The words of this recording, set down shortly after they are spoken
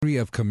ministry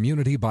of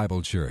Community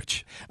Bible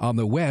Church. On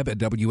the web at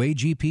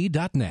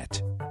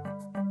wagp.net.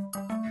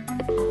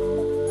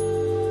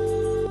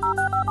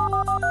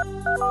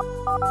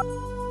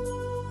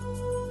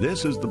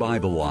 This is the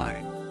Bible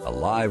Line, a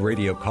live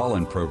radio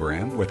call-in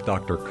program with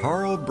Dr.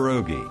 Carl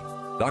Broggi.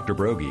 Dr.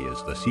 Broggi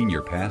is the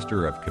senior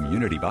pastor of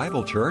Community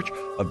Bible Church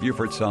of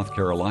Beaufort, South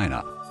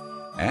Carolina.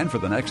 And for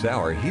the next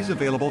hour, he's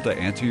available to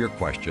answer your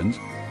questions,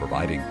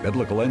 providing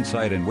biblical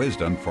insight and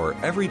wisdom for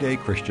everyday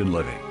Christian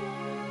living.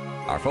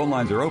 Our phone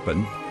lines are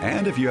open,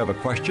 and if you have a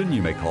question,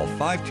 you may call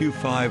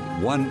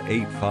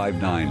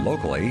 525-1859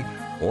 locally,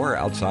 or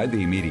outside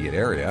the immediate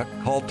area,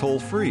 call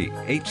toll-free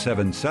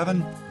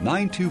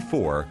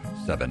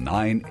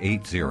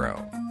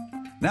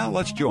 877-924-7980. Now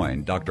let's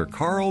join Dr.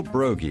 Carl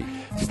Broggi.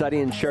 Study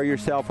and show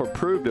yourself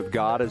approved of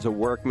God as a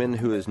workman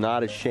who is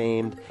not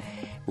ashamed,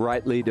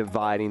 rightly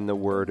dividing the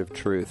word of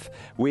truth.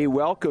 We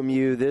welcome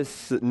you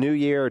this new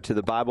year to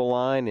the Bible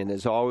Line, and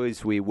as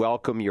always, we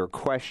welcome your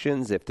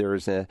questions. If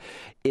there's an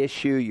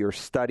issue you're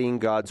studying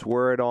God's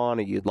Word on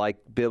or you'd like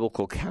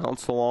biblical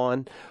counsel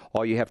on,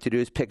 all you have to do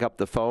is pick up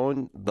the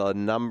phone. The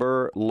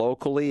number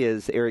locally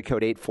is area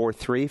code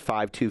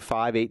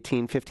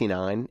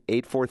 843-525-1859,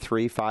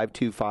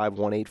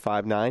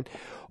 843-525-1859,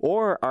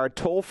 or our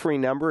toll-free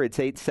number, it's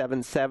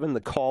 877,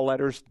 the call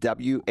letters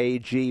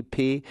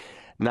WAGP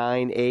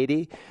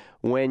 980.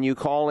 When you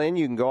call in,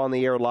 you can go on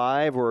the air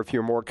live, or if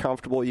you're more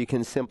comfortable, you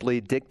can simply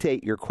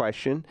dictate your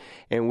question.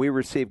 And we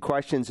receive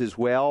questions as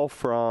well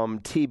from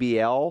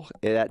TBL.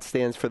 That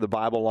stands for the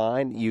Bible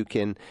Line. You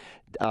can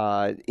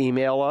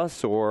email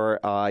us, or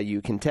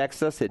you can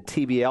text us at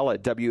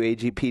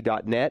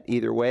tbl@wagp.net.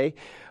 Either way,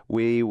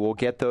 we will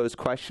get those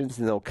questions,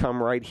 and they'll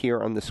come right here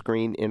on the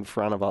screen in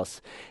front of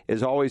us.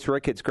 As always,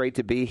 Rick, it's great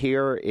to be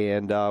here,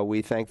 and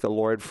we thank the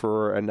Lord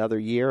for another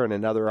year and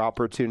another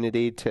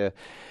opportunity to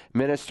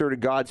minister to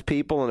God's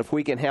people, and if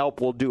we can help,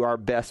 we'll do our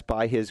best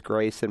by His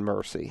grace and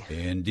mercy.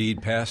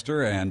 Indeed,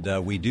 Pastor,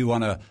 and we do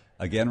want to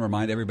again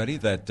remind everybody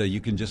that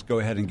you can just go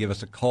ahead and give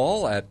us a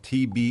call at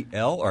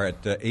TBL or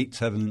at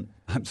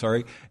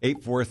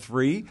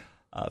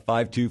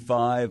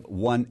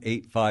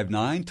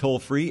 825-1859, toll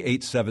free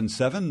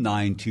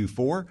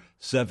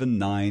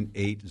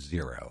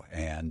 877-924-7980.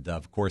 And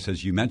of course,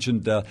 as you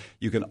mentioned,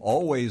 you can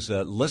always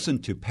listen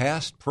to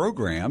past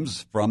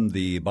programs from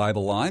the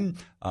Bible Line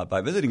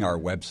by visiting our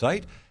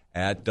website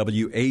at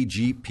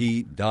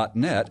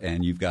wagp.net,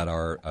 and you've got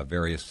our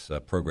various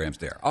programs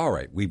there. All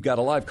right, we've got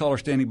a live caller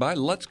standing by.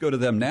 Let's go to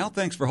them now.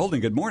 Thanks for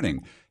holding. Good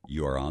morning.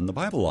 You are on the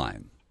Bible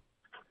Line.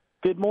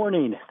 Good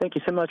morning. Thank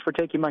you so much for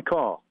taking my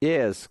call.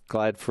 Yes,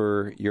 glad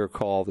for your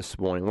call this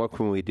morning. What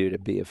can we do to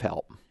be of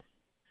help?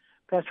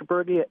 Pastor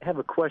Broggi, I have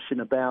a question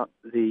about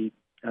the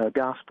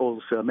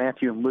Gospels,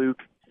 Matthew and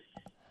Luke,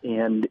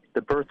 and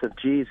the birth of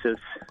Jesus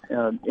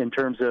in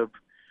terms of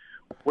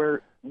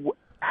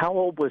how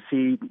old was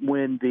he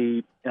when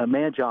the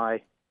Magi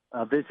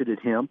visited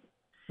him?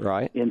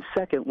 Right. And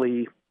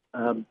secondly,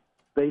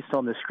 based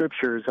on the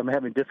Scriptures, I'm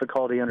having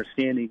difficulty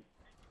understanding,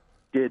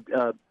 did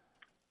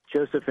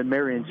Joseph and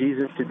Mary and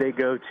Jesus, did they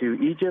go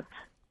to Egypt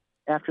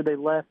after they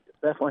left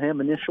Bethlehem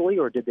initially,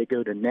 or did they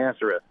go to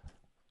Nazareth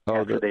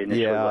after they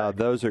initially left?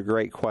 Those are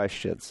great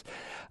questions.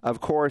 Of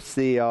course,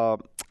 the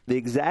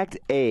exact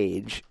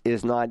age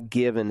is not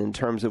given in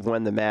terms of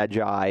when the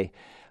Magi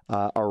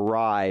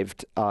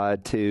arrived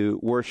to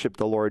worship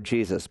the Lord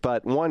Jesus.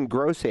 But one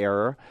gross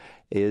error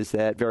is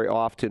that very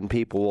often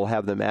people will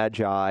have the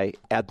Magi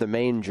at the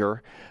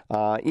manger.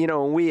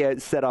 When we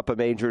set up a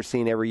manger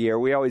scene every year,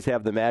 we always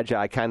have the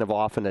Magi kind of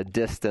off in a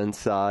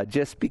distance,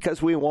 just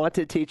because we want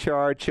to teach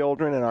our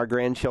children and our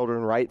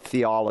grandchildren right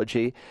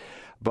theology.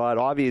 But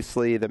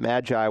obviously the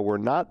Magi were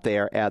not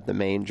there at the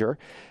manger,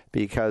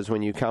 because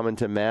when you come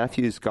into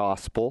Matthew's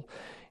Gospel,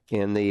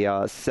 in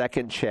the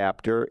second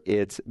chapter,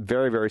 it's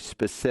very, very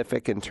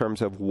specific in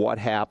terms of what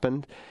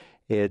happened.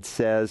 It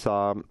says,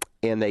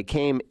 and they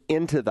came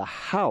into the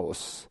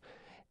house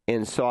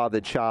and saw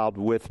the child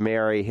with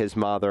Mary, his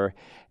mother,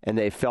 and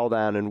they fell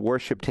down and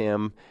worshipped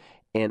him.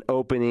 And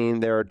opening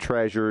their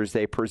treasures,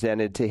 they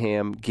presented to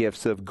him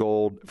gifts of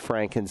gold,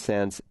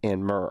 frankincense,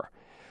 and myrrh.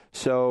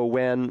 So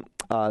when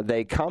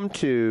they come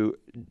to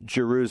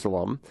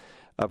Jerusalem,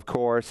 of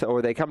course,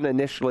 or they come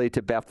initially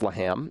to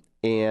Bethlehem,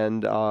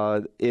 and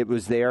it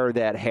was there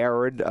that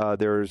Herod,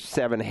 there's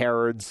 7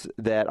 Herods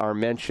that are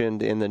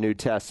mentioned in the New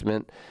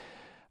Testament,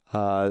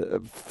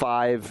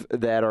 5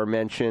 that are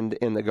mentioned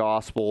in the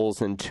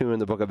Gospels and 2 in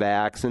the book of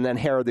Acts. And then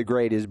Herod the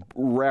Great is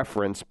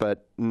referenced,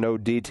 but no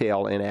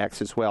detail in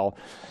Acts as well.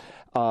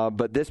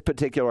 But this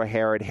particular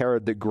Herod,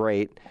 Herod the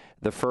Great,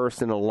 the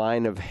first in a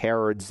line of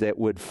Herods that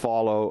would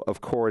follow,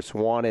 of course,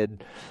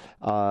 wanted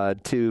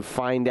to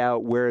find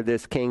out where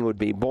this king would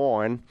be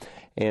born.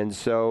 And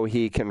so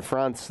he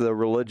confronts the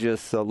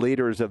religious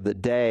leaders of the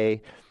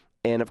day.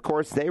 And, of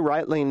course, they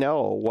rightly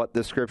know what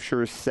the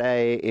Scriptures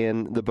say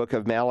in the book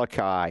of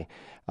Malachi,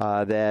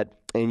 that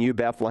in you,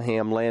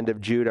 Bethlehem, land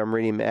of Judah, I'm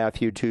reading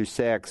Matthew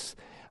 2:6,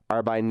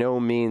 are by no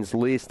means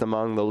least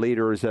among the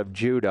leaders of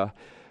Judah,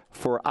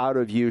 for out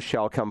of you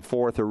shall come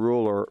forth a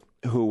ruler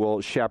who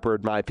will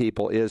shepherd my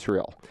people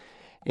Israel.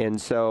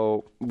 And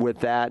so with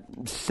that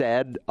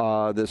said,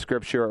 the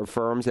scripture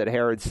affirms that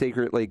Herod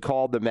secretly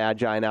called the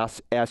Magi and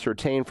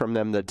ascertained from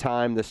them the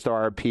time the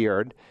star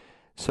appeared.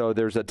 So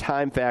there's a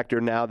time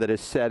factor now that is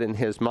set in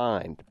his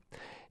mind.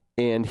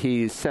 And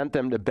he sent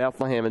them to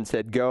Bethlehem and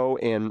said, "Go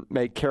and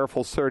make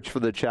careful search for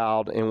the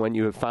child, and when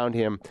you have found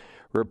him,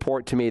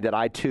 report to me that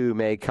I too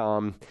may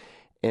come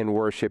and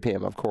worship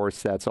him." Of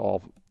course, that's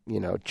all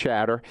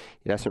chatter.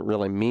 He doesn't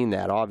really mean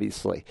that,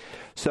 obviously.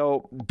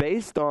 So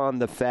based on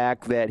the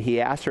fact that he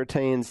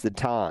ascertains the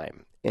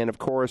time, and of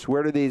course,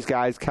 where do these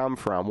guys come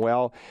from?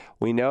 Well,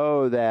 we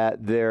know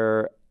that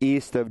they're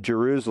east of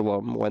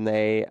Jerusalem. When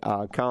they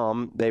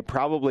come, they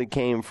probably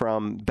came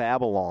from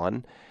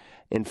Babylon.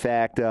 In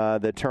fact,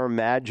 the term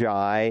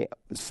Magi,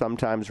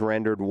 sometimes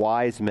rendered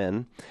wise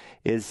men,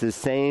 is the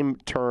same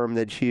term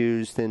that's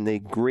used in the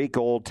Greek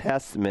Old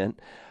Testament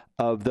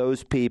of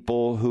those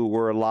people who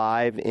were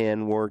alive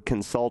and were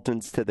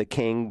consultants to the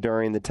king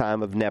during the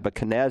time of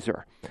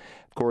Nebuchadnezzar.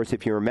 Of course,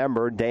 if you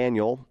remember,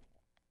 Daniel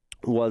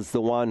was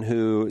the one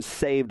who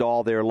saved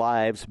all their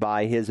lives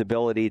by his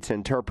ability to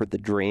interpret the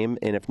dream,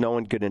 and if no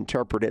one could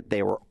interpret it,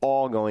 they were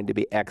all going to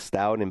be X'd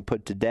out and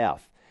put to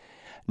death.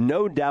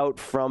 No doubt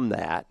from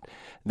that,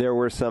 there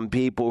were some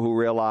people who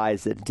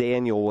realized that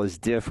Daniel was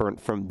different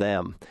from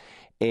them.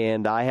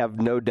 And I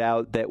have no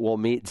doubt that we'll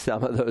meet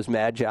some of those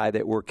Magi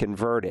that were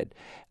converted.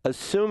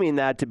 Assuming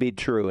that to be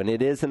true, and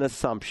it is an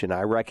assumption,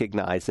 I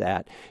recognize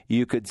that,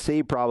 you could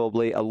see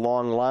probably a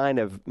long line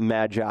of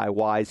Magi,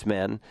 wise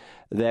men,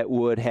 that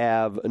would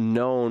have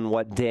known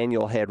what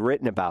Daniel had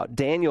written about.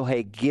 Daniel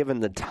had given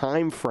the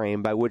time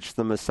frame by which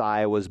the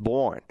Messiah was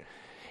born.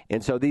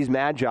 And so these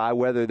Magi,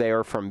 whether they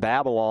are from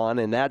Babylon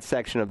in that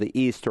section of the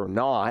East or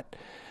not,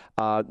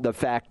 the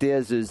fact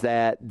is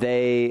that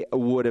they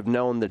would have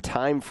known the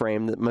time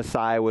frame that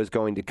Messiah was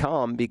going to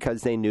come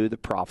because they knew the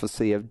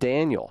prophecy of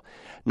Daniel.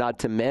 Not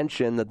to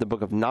mention that the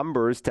book of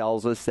Numbers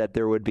tells us that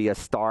there would be a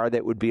star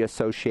that would be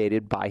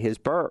associated by his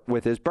birth,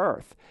 with his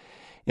birth.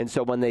 And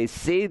so when they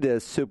see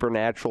this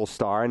supernatural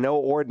star, no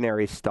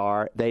ordinary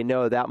star, they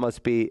know that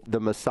must be the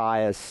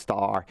Messiah's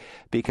star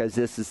because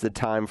this is the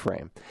time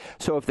frame.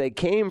 So if they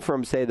came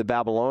from, say, the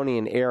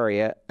Babylonian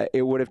area,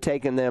 it would have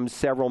taken them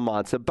several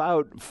months,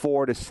 about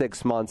 4 to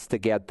 6 months to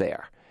get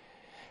there.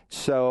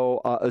 So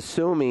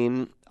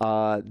assuming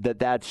that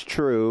that's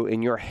true,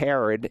 and you're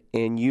Herod,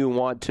 and you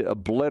want to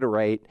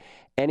obliterate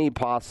any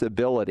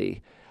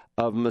possibility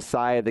of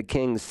Messiah the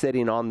King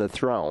sitting on the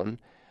throne,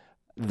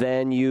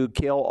 then you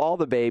kill all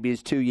the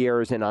babies 2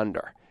 years and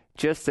under,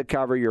 just to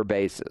cover your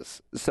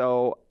bases.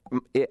 So,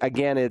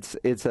 again,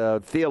 it's a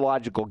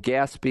theological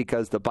guess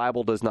because the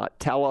Bible does not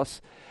tell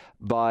us,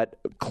 but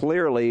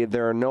clearly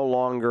they're no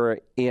longer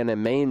in a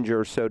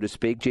manger, so to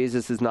speak.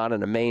 Jesus is not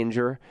in a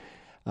manger.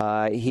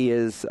 He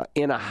is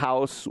in a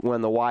house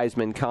when the wise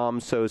men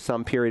come, so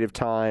some period of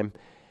time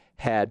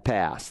had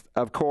passed.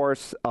 Of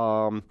course,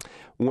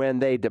 when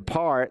they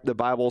depart, the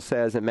Bible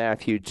says in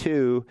Matthew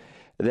 2,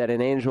 that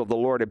an angel of the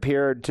Lord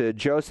appeared to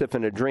Joseph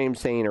in a dream,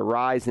 saying,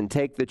 "Arise and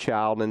take the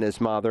child and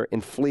his mother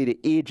and flee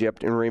to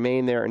Egypt and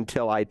remain there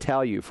until I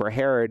tell you, for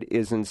Herod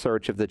is in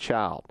search of the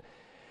child."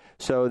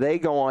 So they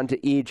go on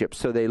to Egypt.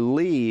 So they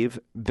leave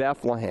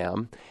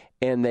Bethlehem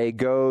and they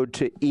go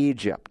to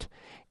Egypt.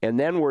 And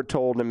then we're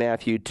told in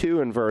Matthew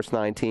 2 and verse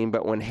 19,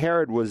 "But when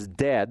Herod was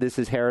dead," this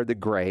is Herod the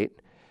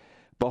Great,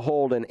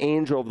 "behold, an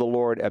angel of the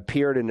Lord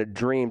appeared in a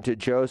dream to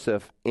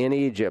Joseph in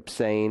Egypt,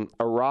 saying,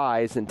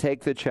 Arise and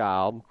take the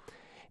child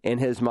and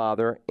his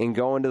mother, and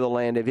go into the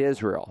land of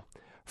Israel.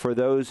 For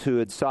those who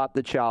had sought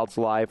the child's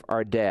life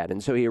are dead."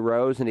 And so he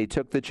arose and he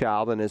took the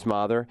child and his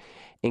mother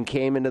and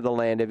came into the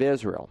land of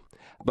Israel.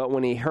 But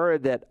when he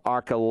heard that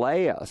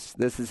Archelaus,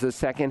 this is the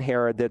second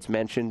Herod that's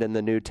mentioned in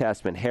the New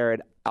Testament,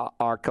 Herod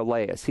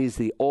Archelaus, he's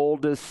the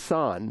oldest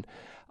son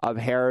of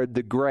Herod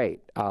the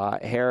Great.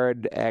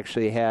 Herod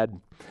actually had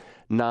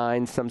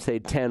 9, some say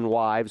 10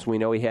 wives. We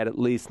know he had at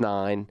least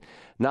 9.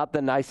 Not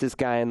the nicest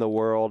guy in the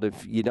world.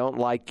 If you don't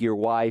like your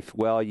wife,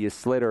 well, you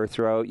slit her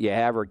throat, you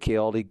have her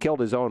killed. He killed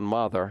his own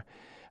mother.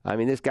 I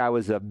mean, this guy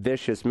was a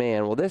vicious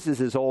man. Well, this is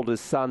his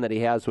oldest son that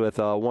he has with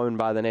a woman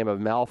by the name of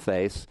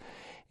Malthace,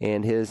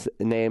 and his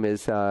name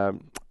is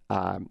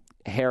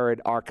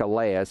Herod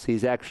Archelaus.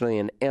 He's actually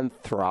an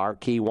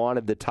ethnarch. He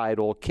wanted the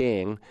title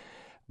king,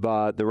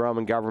 but the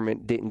Roman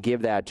government didn't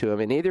give that to him.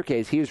 In either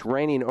case, he was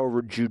reigning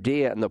over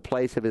Judea in the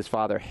place of his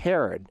father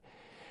Herod.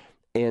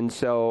 And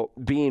so,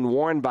 being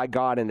warned by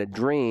God in a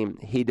dream,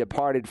 he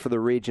departed for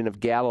the region of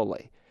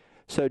Galilee.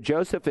 So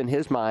Joseph, in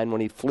his mind, when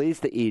he flees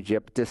to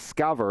Egypt,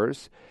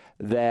 discovers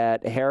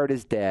that Herod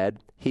is dead.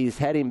 He's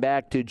heading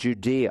back to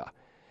Judea.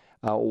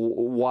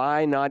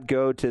 Why not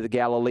go to the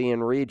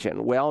Galilean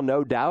region? Well,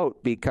 no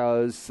doubt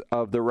because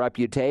of the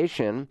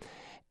reputation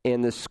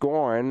and the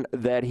scorn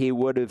that he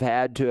would have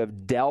had to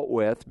have dealt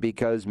with,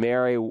 because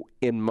Mary,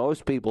 in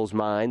most people's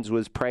minds,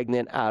 was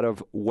pregnant out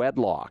of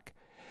wedlock.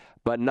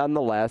 But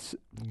nonetheless,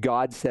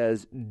 God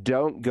says,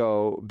 don't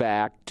go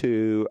back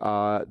to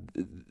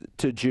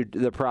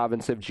the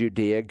province of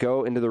Judea.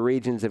 Go into the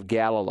regions of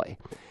Galilee.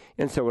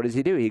 And so what does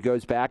he do? He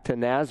goes back to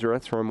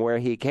Nazareth from where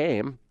he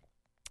came.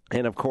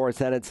 And, of course,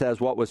 then it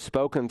says what was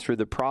spoken through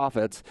the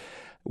prophets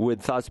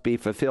would thus be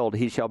fulfilled.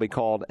 He shall be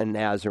called a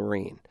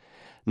Nazarene.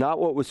 Not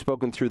what was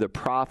spoken through the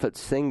prophets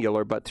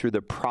singular, but through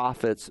the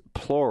prophets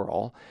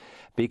plural,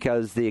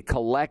 because the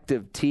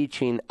collective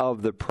teaching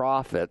of the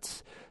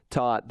prophets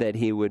taught that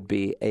he would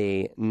be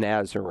a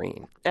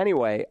Nazarene.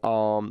 Anyway,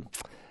 I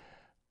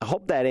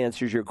hope that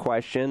answers your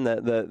question.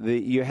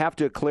 You have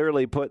to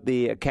clearly put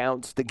the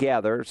accounts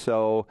together.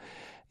 So,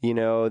 you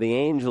know, the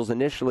angels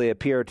initially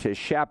appear to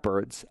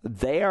shepherds.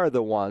 They are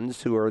the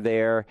ones who are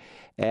there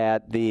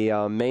at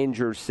the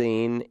manger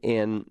scene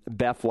in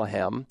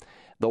Bethlehem.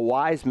 The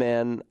wise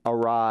men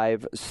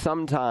arrive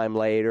sometime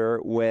later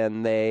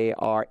when they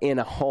are in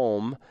a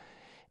home.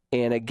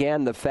 And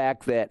again, the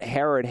fact that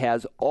Herod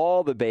has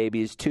all the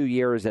babies 2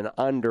 years and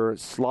under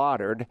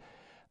slaughtered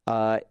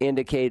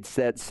indicates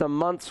that some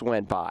months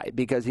went by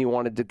because he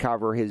wanted to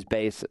cover his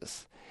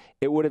bases.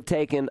 It would have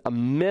taken a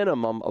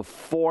minimum of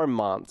 4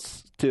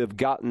 months to have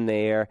gotten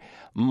there.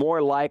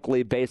 More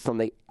likely, based on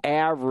the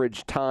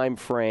average time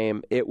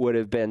frame, it would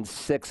have been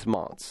 6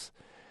 months.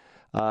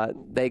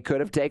 They could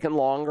have taken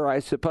longer, I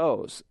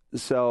suppose.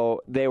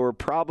 So they were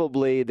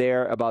probably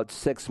there about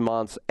 6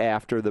 months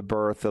after the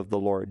birth of the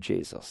Lord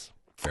Jesus.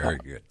 Very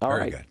good.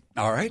 Very good.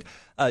 All right.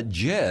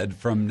 Jed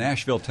from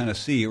Nashville,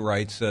 Tennessee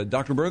writes,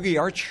 Dr. Broggi,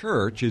 our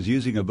church is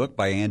using a book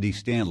by Andy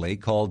Stanley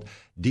called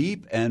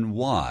Deep and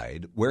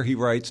Wide, where he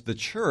writes the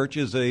church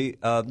is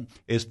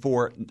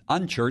for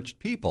unchurched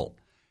people.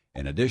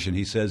 In addition,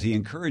 he says he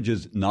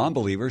encourages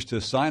non-believers to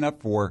sign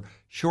up for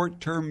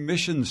short-term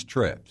missions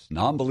trips,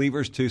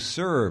 non-believers to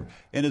serve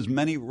in as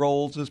many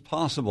roles as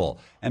possible,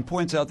 and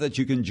points out that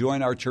you can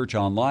join our church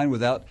online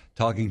without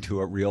talking to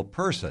a real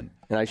person.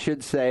 And I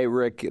should say,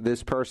 Rick,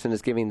 this person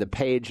is giving the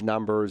page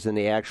numbers and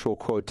the actual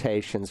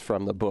quotations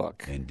from the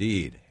book.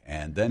 Indeed.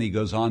 And then he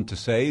goes on to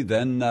say,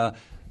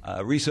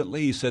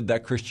 recently he said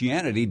that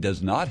Christianity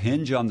does not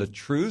hinge on the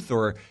truth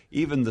or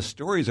even the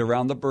stories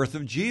around the birth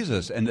of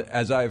Jesus. And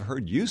as I've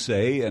heard you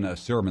say in a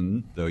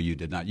sermon, though you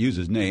did not use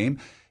his name,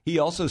 he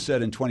also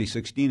said in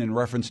 2016 in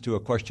reference to a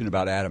question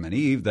about Adam and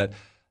Eve that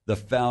the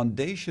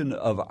foundation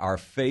of our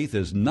faith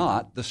is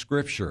not the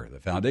Scripture. The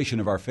foundation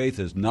of our faith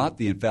is not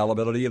the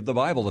infallibility of the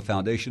Bible. The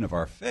foundation of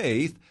our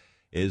faith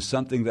is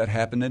something that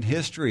happened in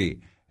history.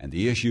 And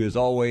the issue is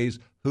always,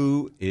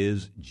 who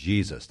is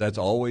Jesus? That's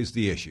always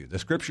the issue. The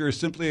Scripture is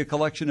simply a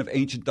collection of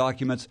ancient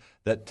documents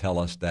that tell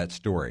us that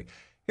story.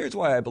 Here's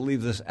why I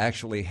believe this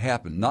actually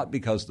happened, not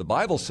because the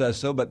Bible says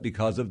so, but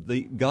because of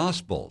the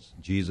Gospels.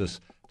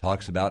 Jesus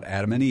talks about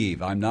Adam and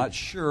Eve. I'm not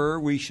sure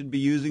we should be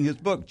using his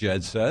book,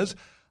 Jed says.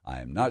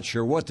 I'm not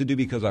sure what to do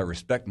because I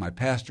respect my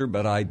pastor,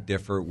 but I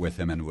differ with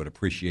him and would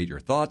appreciate your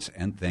thoughts,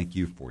 and thank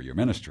you for your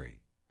ministry.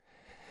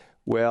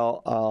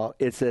 Well,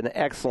 it's an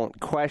excellent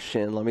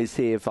question. Let me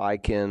see if I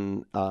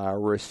can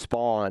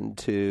respond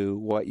to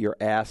what you're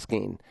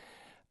asking.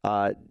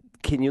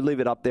 Can you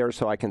leave it up there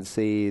so I can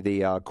see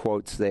the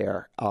quotes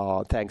there?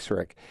 Thanks,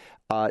 Rick.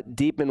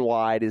 Deep and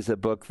Wide is a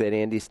book that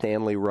Andy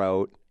Stanley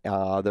wrote.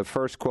 The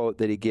first quote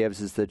that he gives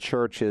is the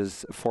church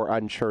is for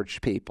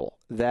unchurched people.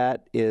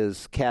 That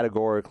is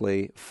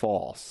categorically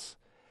false.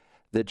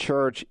 The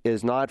church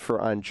is not for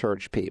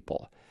unchurched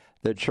people.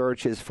 The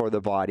church is for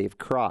the body of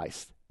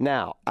Christ.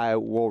 Now, I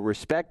will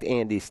respect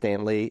Andy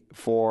Stanley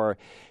for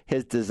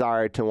his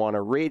desire to want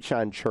to reach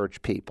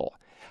unchurched people.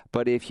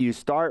 But if you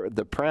start with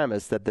the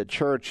premise that the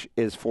church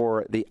is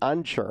for the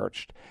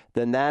unchurched,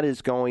 then that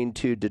is going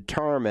to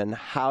determine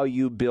how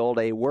you build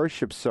a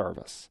worship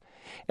service.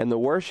 And the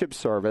worship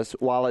service,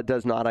 while it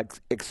does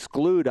not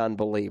exclude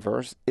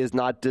unbelievers, is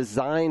not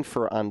designed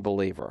for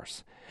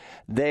unbelievers.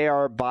 They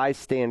are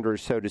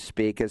bystanders, so to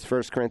speak, as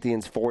 1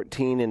 Corinthians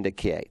 14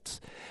 indicates.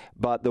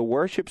 But the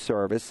worship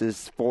service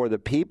is for the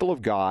people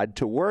of God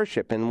to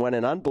worship. And when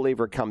an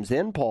unbeliever comes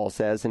in, Paul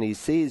says, and he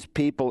sees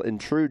people in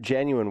true,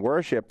 genuine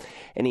worship,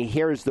 and he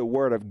hears the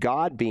word of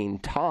God being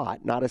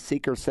taught, not a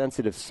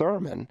seeker-sensitive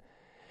sermon,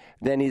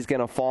 then he's going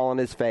to fall on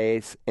his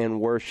face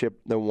and worship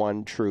the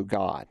one true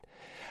God.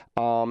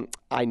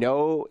 I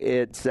know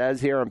it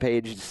says here on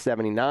page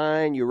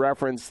 79, you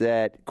reference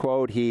that,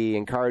 quote, he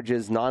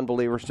encourages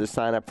non-believers to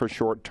sign up for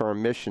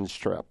short-term missions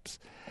trips.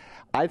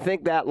 I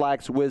think that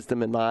lacks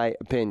wisdom, in my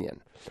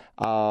opinion.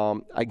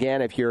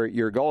 Again, if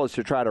your goal is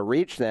to try to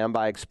reach them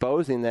by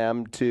exposing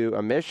them to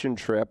a mission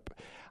trip,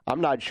 I'm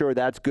not sure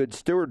that's good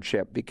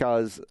stewardship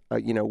because,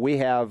 we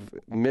have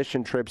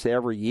mission trips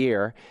every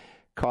year,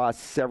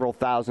 costs several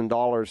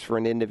 $1,000s for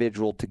an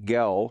individual to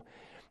go.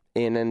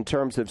 And in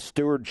terms of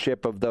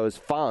stewardship of those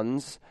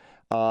funds,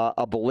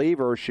 a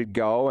believer should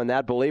go, and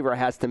that believer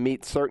has to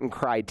meet certain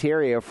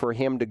criteria for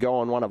him to go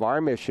on one of our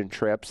mission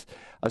trips,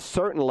 a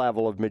certain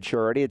level of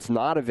maturity. It's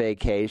not a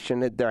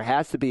vacation. There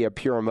has to be a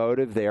pure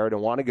motive there to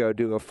want to go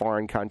to a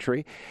foreign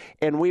country.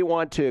 And we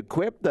want to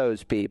equip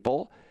those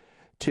people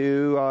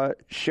to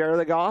share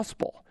the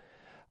gospel.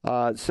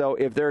 So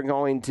if they're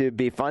going to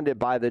be funded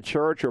by the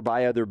church or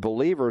by other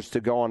believers to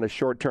go on a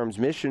short-term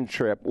mission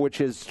trip, which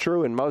is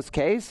true in most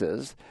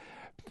cases,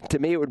 to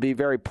me, it would be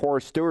very poor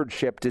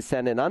stewardship to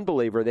send an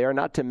unbeliever there,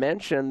 not to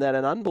mention that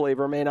an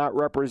unbeliever may not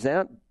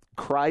represent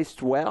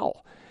Christ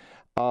well.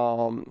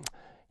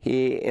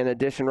 He, in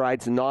addition,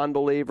 writes,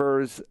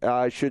 non-believers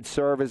should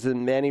serve as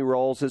in many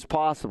roles as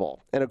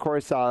possible. And, of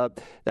course,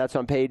 that's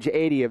on page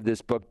 80 of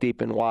this book,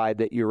 Deep and Wide,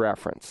 that you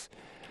reference.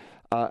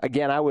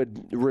 Again, I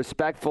would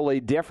respectfully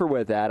differ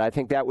with that. I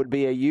think that would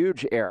be a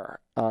huge error.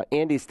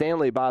 Andy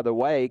Stanley, by the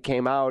way,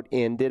 came out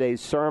and did a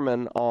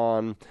sermon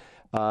on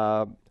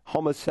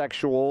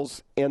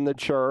homosexuals in the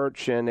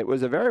church, and it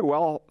was a very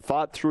well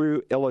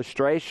thought-through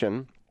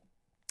illustration.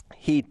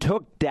 He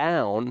took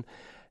down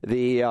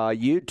the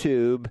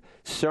YouTube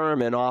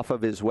sermon off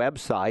of his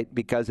website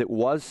because it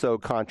was so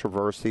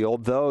controversial,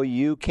 though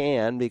you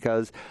can,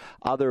 because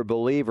other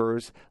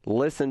believers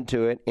listened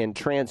to it and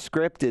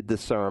transcripted the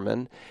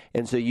sermon,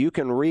 and so you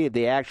can read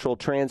the actual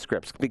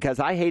transcripts, because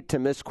I hate to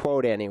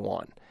misquote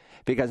anyone,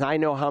 because I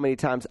know how many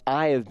times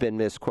I have been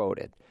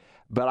misquoted.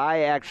 But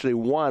I actually,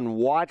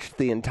 watched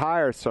the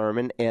entire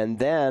sermon and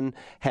then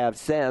have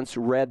since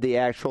read the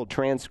actual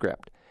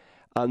transcript.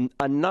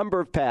 A number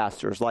of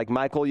pastors, like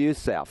Michael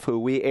Youssef, who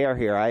we air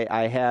here.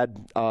 I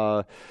had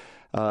a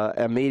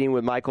meeting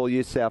with Michael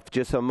Youssef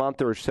just a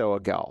month or so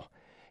ago.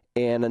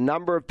 And a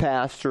number of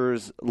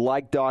pastors,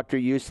 like Dr.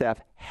 Youssef,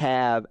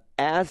 have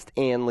asked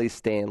Andy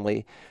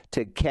Stanley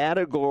to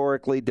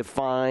categorically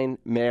define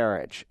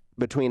marriage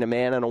between a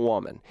man and a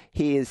woman.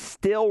 He has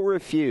still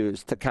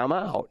refused to come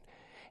out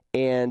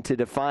and to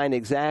define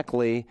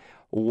exactly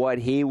what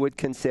he would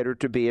consider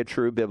to be a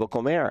true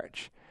biblical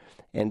marriage.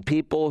 And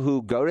people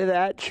who go to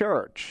that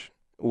church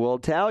will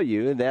tell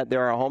you that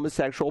there are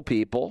homosexual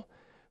people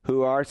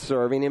who are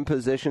serving in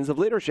positions of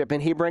leadership.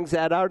 And he brings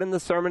that out in the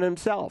sermon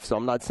himself. So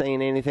I'm not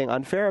saying anything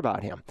unfair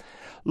about him.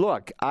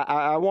 Look,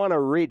 I want to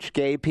reach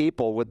gay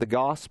people with the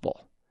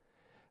gospel.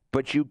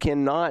 But you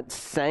cannot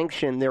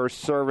sanction their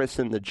service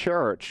in the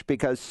church,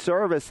 because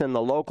service in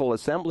the local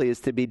assembly is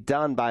to be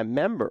done by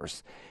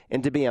members.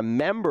 And to be a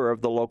member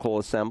of the local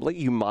assembly,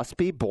 you must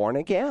be born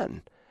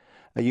again.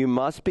 You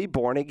must be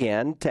born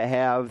again to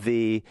have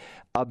the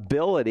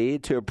ability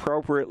to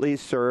appropriately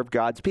serve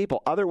God's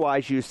people.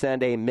 Otherwise, you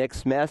send a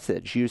mixed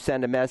message. You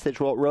send a message,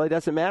 well, it really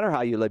doesn't matter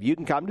how you live. You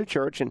can come to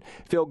church and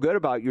feel good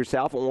about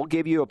yourself, and we'll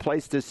give you a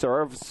place to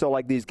serve. So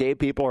like these gay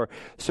people are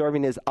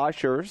serving as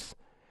ushers,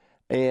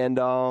 and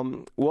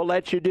we'll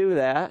let you do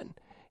that,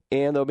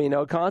 and there'll be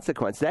no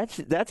consequence.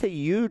 That's a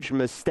huge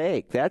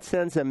mistake. That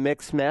sends a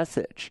mixed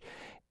message,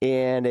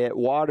 and it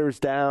waters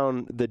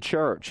down the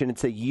church, and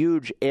it's a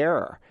huge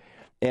error.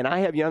 And I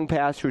have young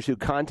pastors who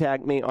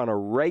contact me on a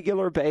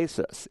regular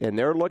basis, and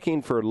they're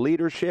looking for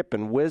leadership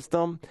and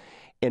wisdom.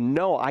 And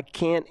no, I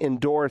can't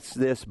endorse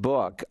this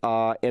book.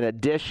 In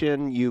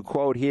addition, you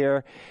quote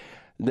here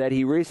that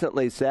he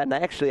recently said, and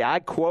actually I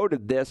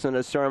quoted this in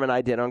a sermon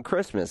I did on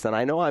Christmas, and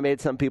I know I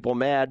made some people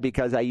mad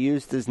because I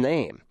used his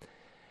name.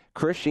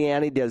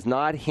 Christianity does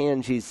not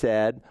hinge, he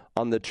said,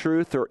 on the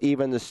truth or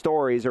even the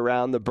stories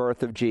around the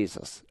birth of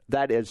Jesus.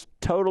 That is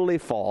totally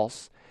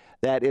false.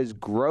 That is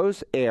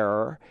gross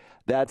error.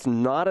 That's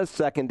not a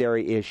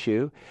secondary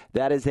issue.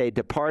 That is a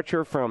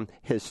departure from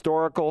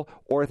historical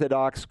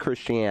Orthodox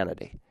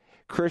Christianity.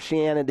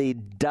 Christianity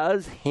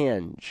does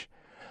hinge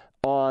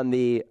on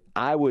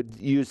I would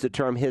use the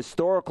term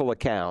historical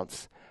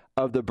accounts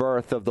of the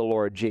birth of the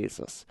Lord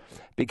Jesus.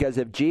 Because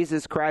if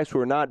Jesus Christ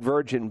were not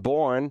virgin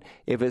born,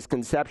 if his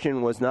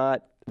conception was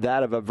not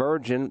that of a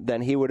virgin,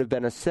 then he would have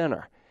been a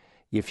sinner.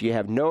 If you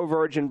have no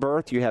virgin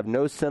birth, you have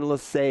no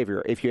sinless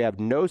Savior. If you have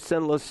no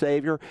sinless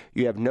Savior,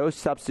 you have no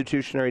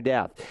substitutionary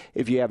death.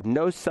 If you have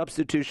no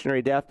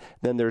substitutionary death,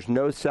 then there's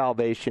no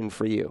salvation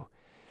for you.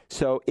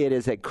 So it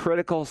is a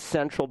critical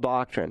central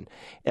doctrine.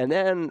 And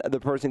then the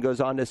person goes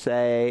on to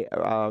say,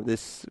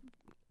 this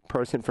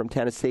person from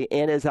Tennessee,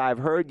 and as I've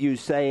heard you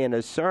say in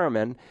a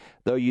sermon,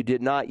 though you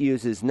did not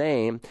use his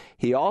name,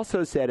 he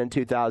also said in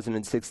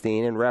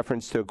 2016, in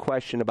reference to a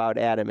question about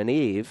Adam and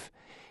Eve,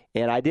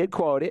 and I did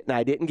quote it, and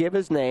I didn't give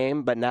his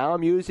name, but now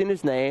I'm using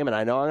his name, and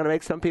I know I'm going to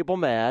make some people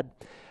mad,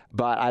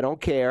 but I don't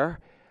care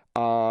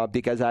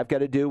because I've got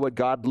to do what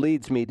God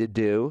leads me to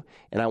do,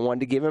 and I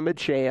wanted to give him a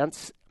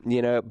chance,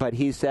 but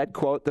he said,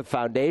 quote, the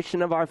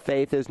foundation of our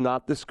faith is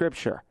not the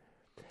Scripture.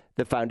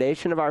 The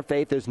foundation of our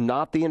faith is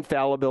not the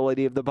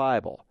infallibility of the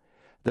Bible.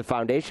 The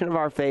foundation of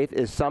our faith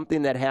is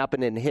something that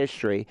happened in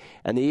history,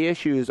 and the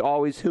issue is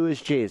always, who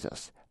is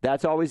Jesus?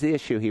 That's always the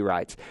issue, he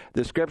writes.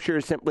 The Scripture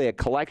is simply a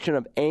collection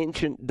of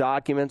ancient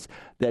documents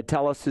that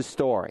tell us his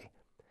story.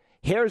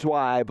 Here's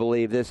why I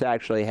believe this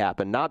actually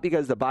happened. Not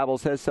because the Bible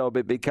says so,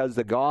 but because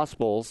in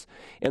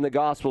the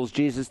Gospels,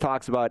 Jesus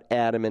talks about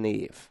Adam and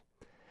Eve.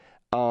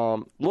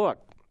 Look,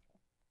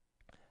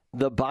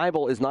 the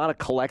Bible is not a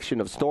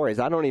collection of stories.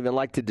 I don't even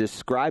like to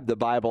describe the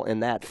Bible in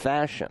that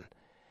fashion.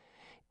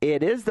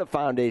 It is the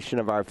foundation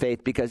of our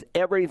faith because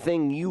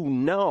everything you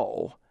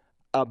know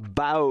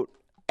about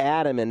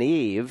Adam and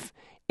Eve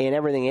and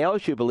everything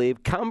else you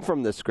believe come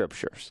from the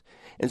Scriptures.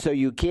 And so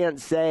you can't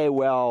say,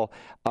 well,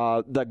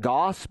 the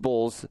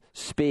Gospels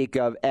speak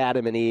of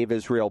Adam and Eve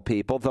as real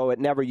people, though it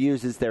never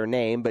uses their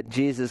name, but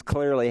Jesus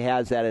clearly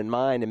has that in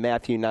mind in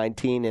Matthew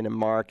 19 and in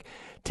Mark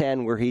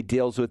 10, where he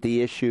deals with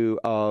the issue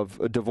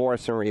of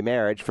divorce and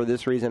remarriage. For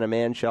this reason, a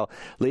man shall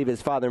leave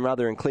his father and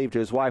mother and cleave to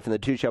his wife, and the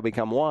two shall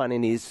become one.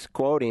 And he's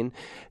quoting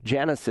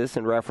Genesis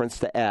in reference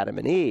to Adam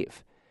and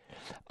Eve.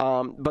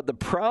 But the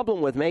problem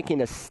with making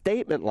a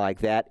statement like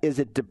that is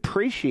it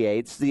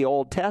depreciates the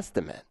Old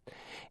Testament.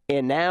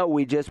 And now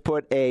we just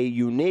put a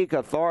unique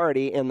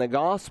authority in the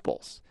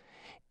Gospels.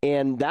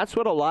 And that's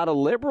what a lot of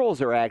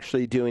liberals are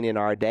actually doing in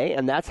our day,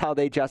 and that's how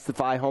they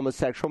justify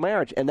homosexual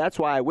marriage. And that's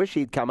why I wish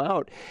he'd come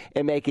out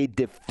and make a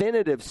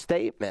definitive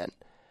statement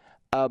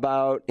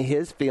about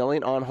his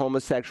feeling on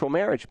homosexual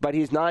marriage. But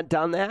he's not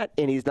done that,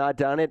 and he's not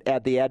done it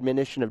at the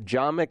admonition of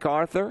John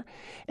MacArthur,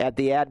 at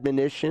the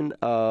admonition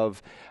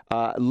of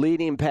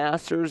leading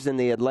pastors in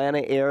the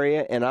Atlanta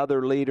area and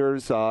other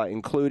leaders,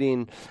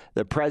 including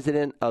the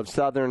president of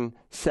Southern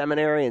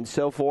Seminary and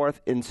so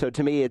forth. And so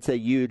to me, it's a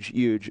huge,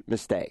 huge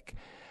mistake.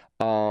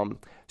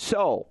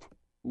 So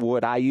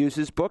would I use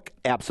his book?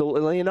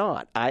 Absolutely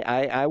not.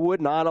 I would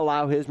not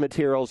allow his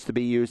materials to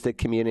be used at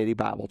Community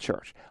Bible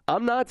Church.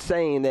 I'm not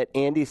saying that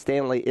Andy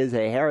Stanley is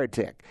a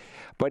heretic,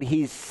 but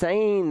he's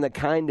saying the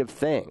kind of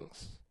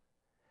things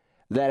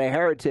that a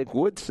heretic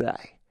would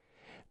say.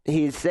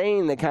 He's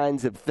saying the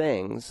kinds of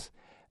things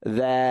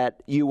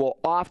that you will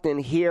often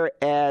hear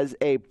as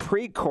a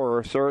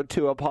precursor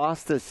to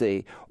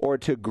apostasy or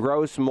to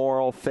gross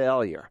moral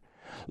failure.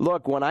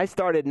 Look, when I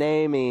started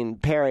naming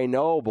Perry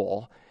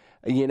Noble,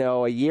 a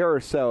year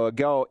or so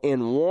ago,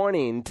 in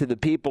warning to the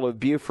people of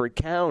Beaufort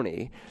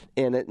County,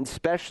 and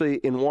especially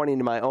in warning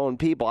to my own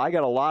people, I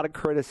got a lot of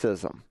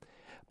criticism.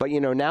 But,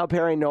 now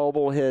Perry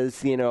Noble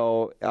has,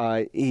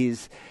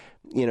 he's,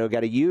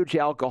 got a huge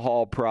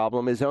alcohol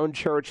problem. His own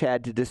church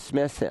had to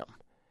dismiss him.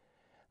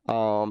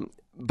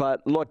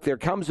 But look, there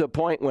comes a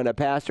point when a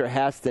pastor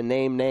has to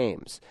name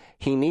names.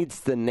 He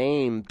needs to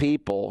name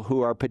people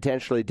who are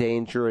potentially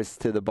dangerous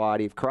to the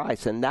body of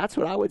Christ. And that's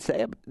what I would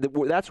say.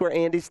 That's where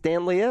Andy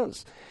Stanley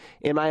is.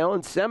 In my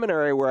own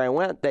seminary where I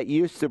went that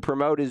used to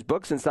promote his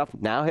books and stuff,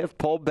 now have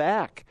pulled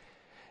back.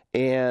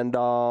 And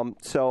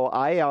so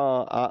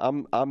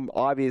I'm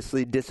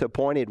obviously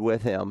disappointed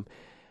with him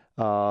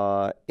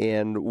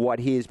in what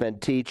he's been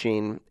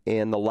teaching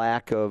and the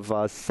lack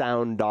of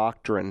sound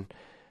doctrine.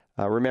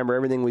 Remember,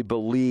 everything we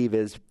believe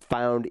is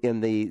found in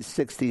the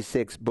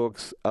 66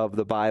 books of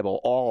the Bible,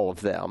 all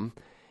of them,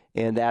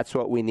 and that's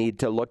what we need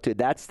to look to.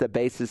 That's the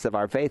basis of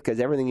our faith,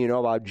 because everything you know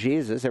about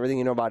Jesus, everything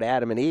you know about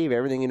Adam and Eve,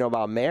 everything you know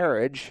about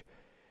marriage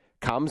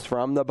comes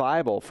from the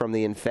Bible, from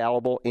the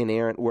infallible,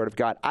 inerrant Word of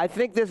God. I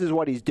think this is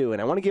what he's doing.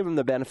 I want to give him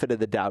the benefit of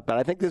the doubt, but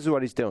I think this is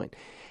what he's doing.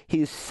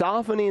 He's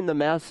softening the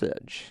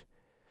message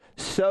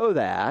so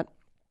that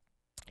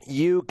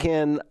you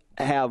can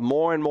have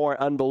more and more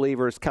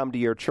unbelievers come to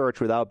your church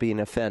without being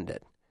offended.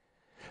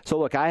 So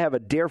look, I have a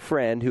dear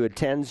friend who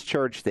attends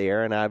church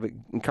there, and I've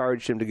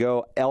encouraged him to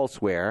go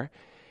elsewhere,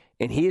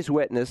 and he's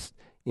witnessed,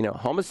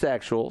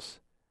 homosexuals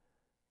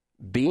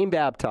being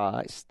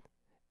baptized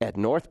at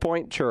North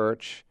Point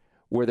Church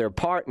where their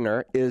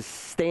partner is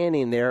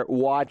standing there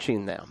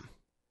watching them.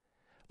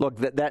 Look,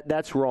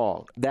 that's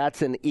wrong.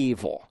 That's an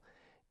evil.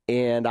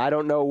 And I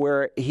don't know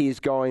where he's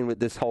going with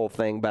this whole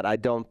thing, but I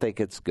don't think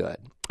it's good.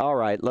 All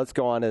right, let's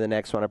go on to the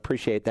next one. I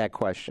appreciate that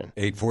question.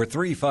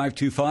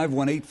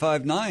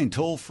 843-525-1859,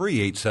 toll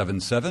free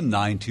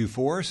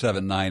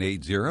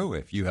 877-924-7980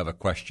 if you have a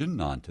question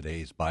on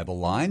today's Bible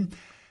line.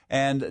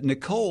 And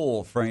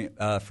Nicole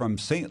from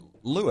St.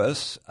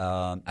 Louis,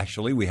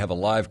 actually we have a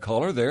live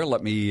caller there.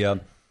 Let me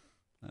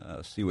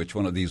see which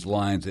one of these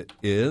lines it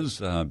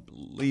is. I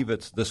believe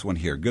it's this one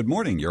here. Good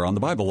morning. You're on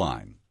the Bible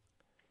line.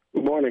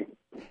 Good morning.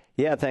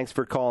 Yeah, thanks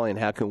for calling.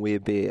 How can we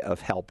be of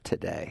help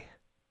today?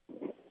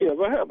 Yes,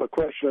 I have a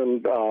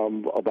question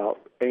about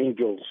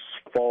angels,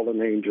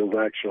 fallen angels,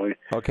 actually.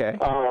 Okay.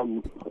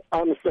 I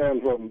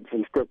understand from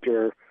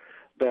Scripture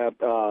that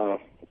the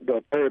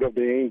third of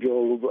the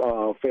angels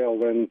fell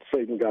when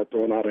Satan got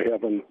thrown out of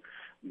heaven.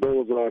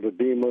 Those are the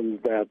demons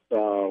that,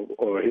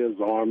 or his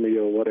army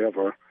or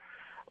whatever.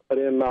 But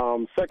in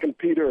 2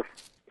 Peter,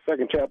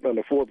 2nd chapter and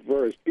the 4th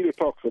verse, Peter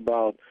talks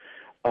about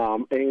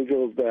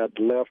angels that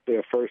left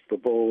their first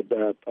abode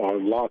that are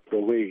locked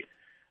away,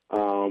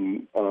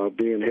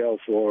 being held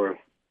for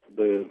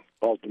the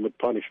ultimate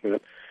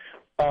punishment.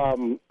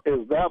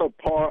 Is that a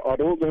part? Are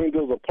those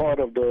angels a part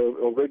of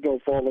the original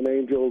fallen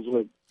angels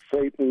with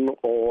Satan,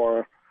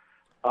 or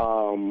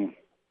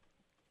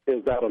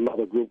is that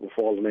another group of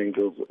fallen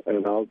angels?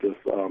 And I'll just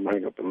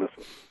hang up and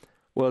listen.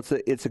 Well,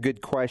 it's a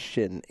good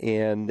question,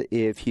 and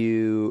if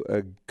you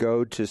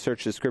go to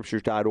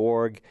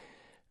searchthescriptures.org,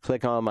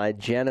 click on my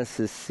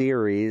Genesis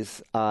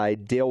series, I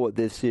deal with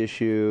this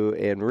issue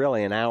in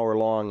really an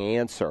hour-long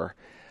answer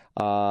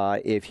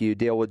if you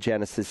deal with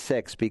Genesis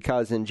 6,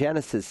 because in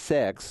Genesis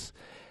 6,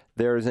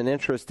 there's an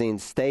interesting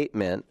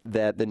statement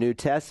that the New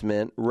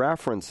Testament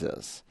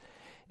references.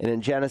 And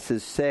in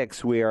Genesis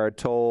 6, we are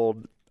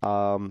told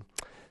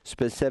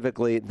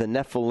specifically the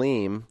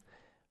Nephilim,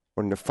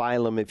 or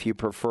Nephilim if you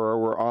prefer,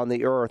 were on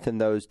the earth in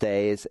those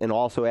days, and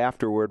also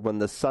afterward when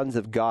the sons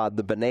of God,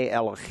 the B'nai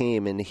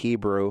Elohim in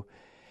Hebrew,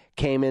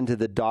 came into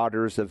the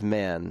daughters of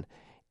men,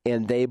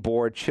 and they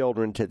bore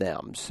children to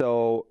them.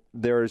 So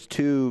there's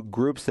two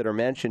groups that are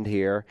mentioned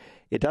here.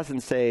 It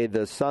doesn't say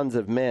the sons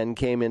of men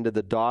came into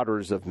the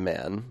daughters of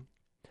men,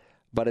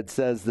 but it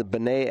says the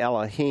B'nai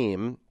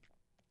Elohim,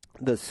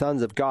 the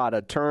sons of God,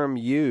 a term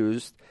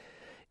used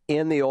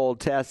in the Old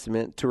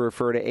Testament to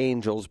refer to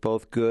angels,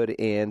 both good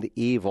and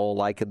evil,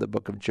 like in the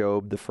book of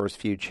Job, the first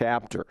few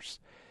chapters.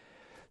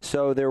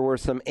 So there were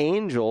some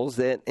angels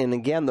that, and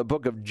again, the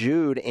book of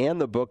Jude and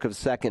the book of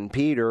 2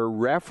 Peter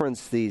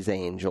reference these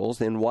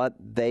angels in what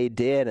they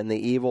did and the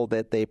evil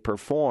that they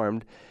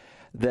performed,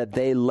 that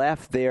they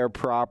left their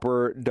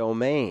proper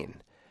domain.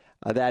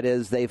 That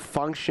is, they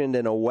functioned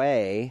in a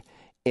way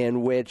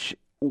in which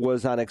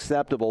was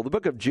unacceptable. The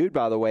book of Jude,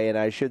 by the way, and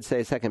I should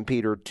say 2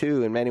 Peter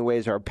 2, in many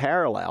ways are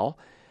parallel,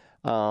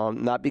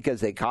 not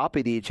because they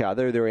copied each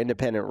other. They're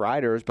independent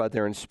writers, but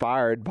they're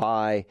inspired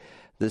by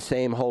the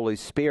same Holy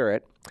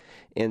Spirit.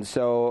 And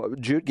so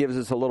Jude gives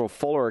us a little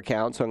fuller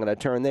account, so I'm going to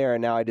turn there.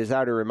 And now I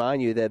desire to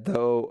remind you that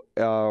though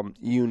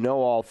you know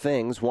all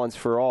things once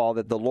for all,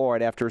 that the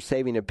Lord, after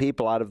saving a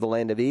people out of the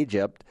land of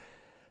Egypt,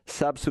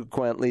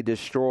 subsequently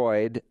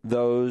destroyed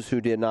those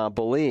who did not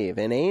believe,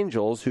 and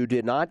angels who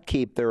did not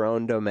keep their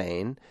own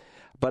domain,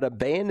 but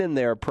abandoned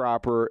their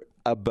proper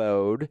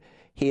abode,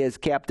 he has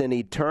kept in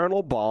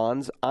eternal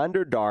bonds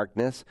under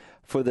darkness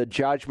for the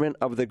judgment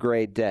of the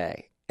great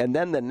day. And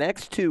then the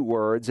next two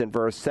words in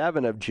verse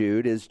 7 of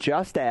Jude is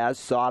just as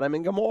Sodom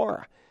and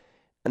Gomorrah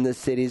and the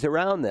cities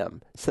around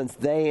them, since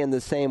they in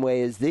the same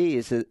way as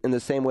these who? In the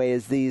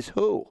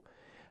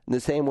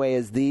same way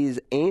as these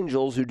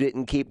angels who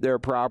didn't keep their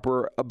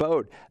proper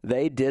abode.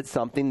 They did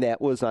something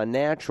that was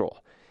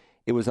unnatural.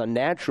 It was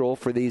unnatural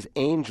for these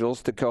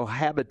angels to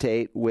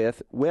cohabitate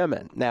with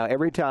women. Now,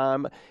 every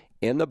time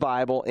in the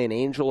Bible an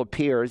angel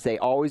appears, they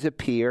always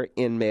appear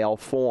in male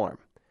form.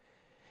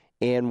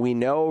 And we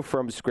know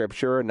from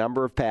Scripture, a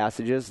number of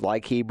passages,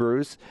 like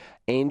Hebrews,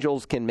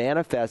 angels can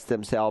manifest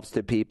themselves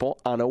to people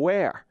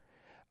unaware.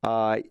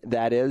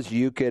 That is,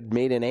 you could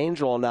meet an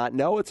angel and not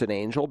know it's an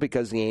angel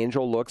because the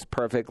angel looks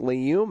perfectly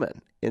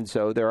human. And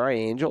so there are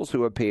angels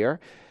who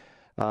appear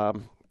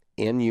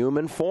in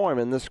human form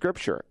in the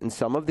Scripture. And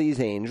some of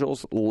these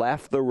angels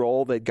left the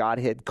role that God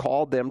had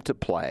called them to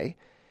play,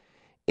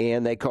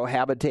 and they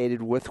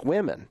cohabitated with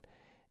women.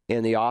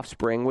 And the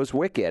offspring was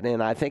wicked.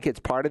 And I think it's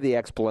part of the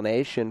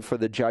explanation for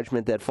the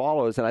judgment that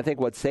follows. And I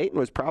think what Satan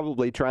was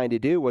probably trying to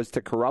do was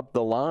to corrupt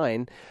the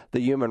line,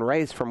 the human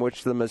race from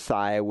which the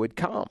Messiah would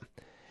come.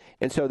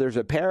 And so there's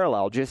a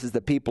parallel. Just as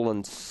the people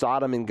in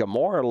Sodom and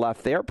Gomorrah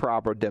left their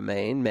proper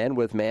domain, men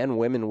with men,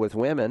 women with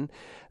women,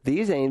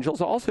 these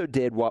angels also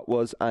did what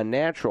was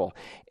unnatural.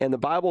 And the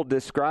Bible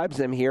describes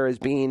them here as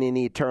being in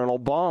eternal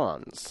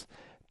bonds.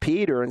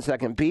 Peter in 2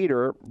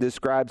 Peter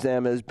describes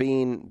them as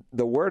being,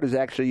 the word is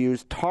actually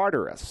used,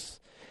 Tartarus.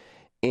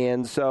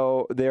 And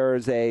so there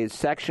is a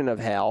section of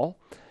hell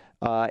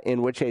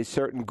in which a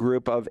certain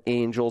group of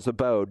angels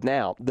abode.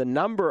 Now, the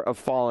number of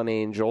fallen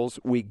angels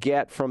we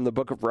get from the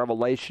book of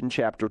Revelation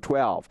chapter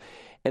 12.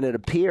 And it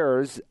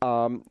appears,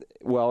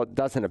 it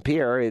doesn't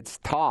appear, it's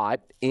taught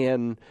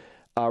in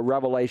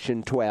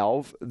Revelation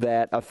 12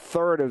 that a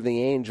third of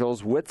the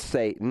angels with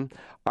Satan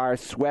are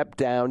swept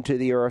down to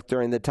the earth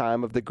during the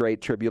time of the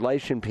Great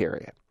Tribulation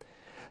period.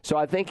 So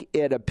I think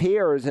it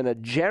appears in a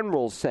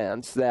general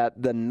sense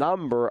that the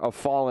number of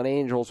fallen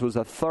angels was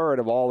a third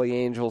of all the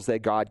angels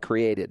that God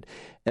created.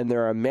 And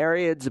there are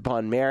myriads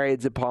upon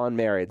myriads upon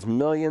myriads,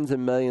 millions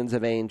and millions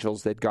of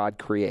angels that God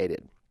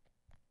created.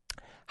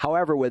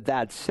 However, with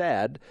that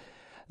said,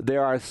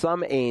 there are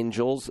some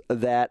angels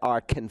that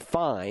are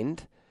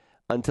confined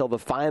until the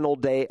final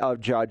day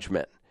of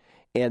judgment.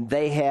 And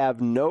they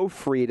have no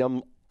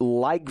freedom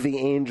like the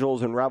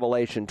angels in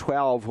Revelation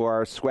 12 who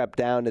are swept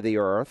down to the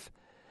earth.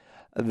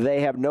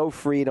 They have no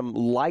freedom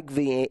like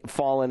the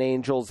fallen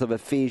angels of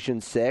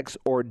Ephesians 6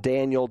 or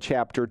Daniel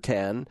chapter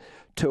 10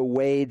 to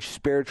wage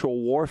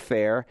spiritual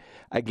warfare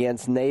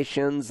against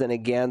nations and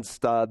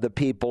against the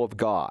people of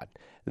God.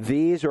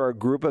 These are a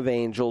group of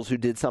angels who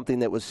did something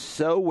that was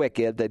so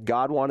wicked that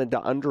God wanted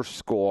to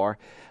underscore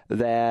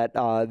that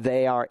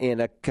they are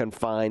in a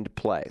confined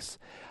place.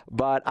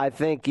 But I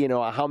think,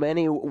 how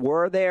many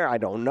were there? I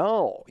don't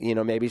know.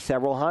 Maybe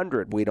several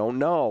hundred. We don't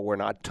know. We're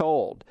not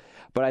told.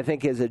 But I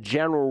think as a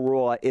general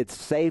rule, it's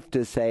safe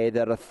to say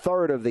that a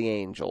third of the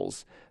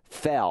angels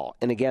fell.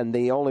 And again,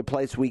 the only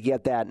place we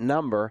get that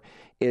number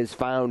is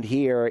found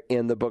here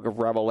in the book of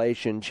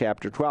Revelation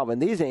chapter 12.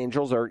 And these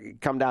angels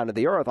come down to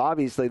the earth.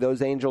 Obviously,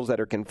 those angels that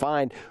are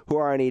confined who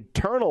are in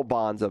eternal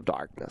bonds of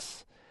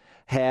darkness.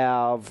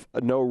 have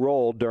no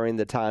role during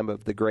the time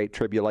of the Great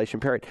Tribulation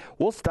period.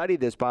 We'll study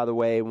this, by the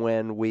way,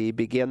 when we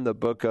begin the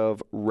book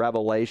of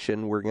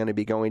Revelation. We're going to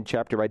be going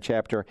chapter by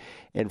chapter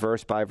and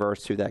verse by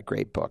verse through that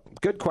great book.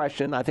 Good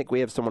question. I think we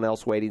have someone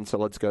else waiting, so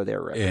let's go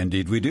there, Rick.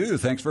 Indeed we do.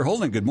 Thanks for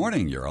holding. Good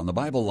morning. You're on the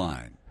Bible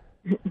Line.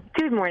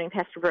 Good morning,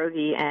 Pastor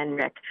Broggi and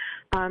Rick.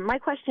 My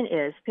question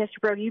is, Pastor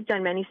Broggi, you've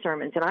done many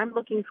sermons, and I'm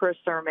looking for a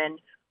sermon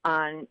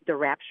on the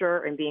rapture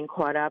and being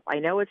caught up. I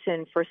know it's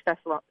in 1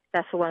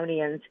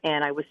 Thessalonians,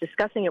 and I was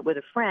discussing it with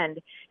a friend,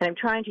 and I'm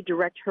trying to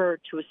direct her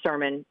to a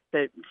sermon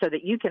so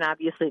that you can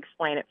obviously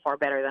explain it far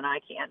better than I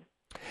can.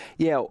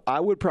 Yeah,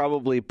 I would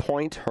probably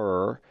point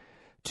her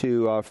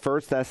to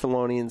 1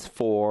 Thessalonians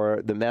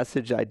 4. The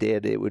message I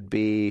did, it would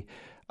be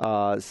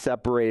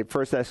separated.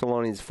 1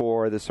 Thessalonians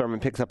 4, the sermon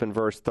picks up in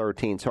verse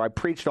 13. So I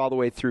preached all the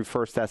way through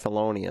 1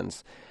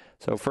 Thessalonians.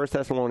 So 1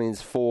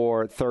 Thessalonians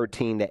 4,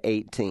 13 to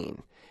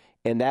 18.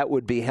 And that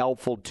would be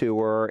helpful to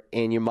her,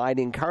 and you might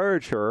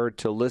encourage her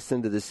to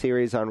listen to the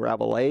series on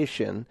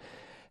Revelation,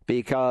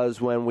 because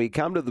when we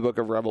come to the book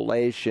of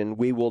Revelation,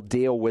 we will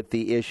deal with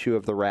the issue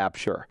of the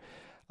rapture.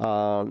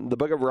 The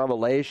book of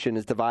Revelation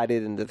is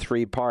divided into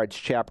three parts.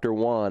 Chapter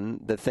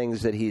 1, the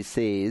things that he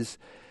sees.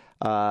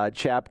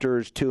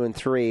 Chapters 2 and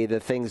 3, the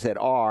things that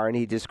are, and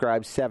he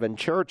describes 7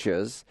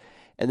 churches.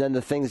 And then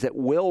the things that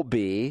will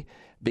be,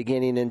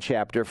 beginning in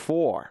chapter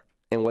 4.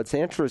 And what's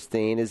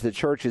interesting is the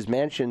church is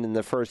mentioned in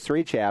the first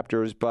 3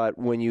 chapters, but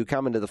when you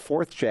come into the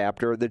 4th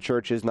chapter, the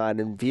church is not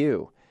in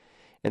view.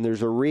 And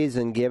there's a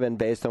reason given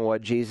based on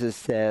what Jesus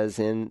says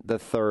in the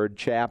 3rd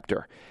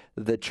chapter.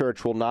 The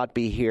church will not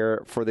be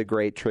here for the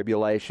Great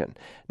Tribulation.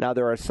 Now,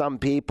 there are some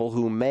people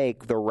who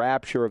make the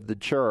rapture of the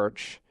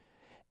church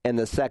and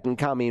the second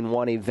coming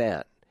one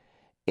event.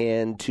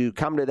 And to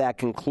come to that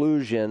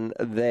conclusion,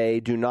 they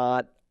do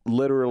not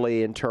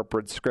literally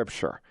interpret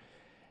Scripture.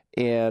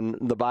 And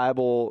the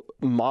Bible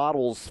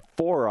models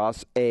for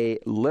us a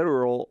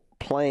literal,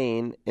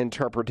 plain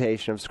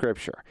interpretation of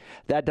Scripture.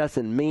 That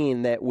doesn't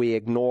mean that we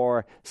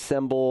ignore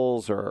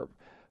symbols or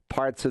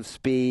parts of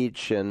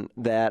speech and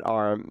that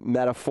are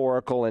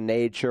metaphorical in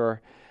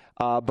nature.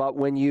 But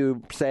when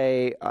you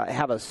say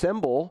have a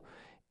symbol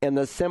and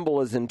the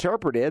symbol is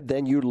interpreted,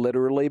 then you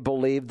literally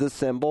believe the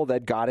symbol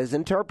that God has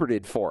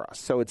interpreted for us.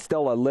 So it's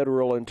still a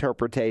literal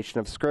interpretation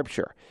of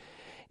Scripture.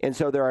 And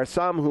so there are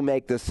some who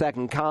make the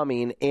second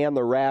coming and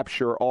the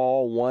rapture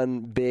all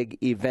one big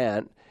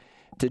event.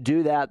 To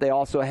do that, they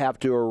also have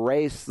to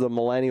erase the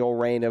millennial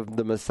reign of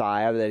the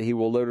Messiah, that he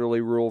will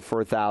literally rule for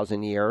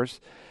 1,000 years,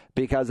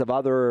 because of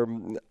other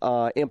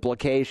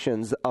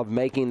implications of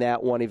making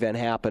that one event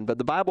happen. But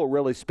the Bible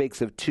really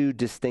speaks of 2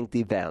 distinct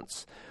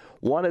events.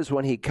 One is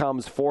when he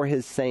comes for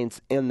his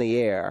saints in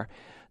the air.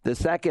 The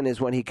second is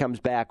when he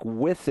comes back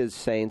with his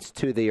saints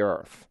to the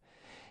earth.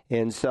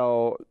 And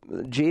so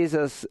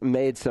Jesus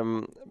made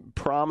some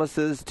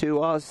promises to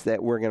us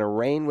that we're going to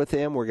reign with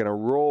him, we're going to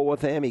rule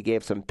with him. He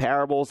gave some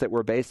parables that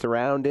were based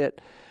around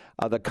it.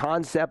 The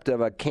concept of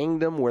a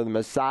kingdom where the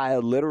Messiah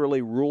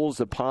literally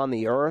rules upon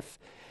the earth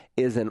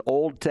is an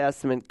Old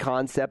Testament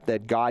concept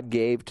that God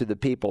gave to the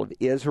people of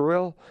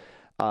Israel.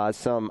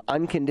 Some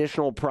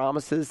unconditional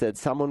promises that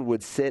someone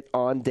would sit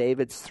on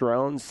David's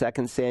throne,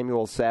 2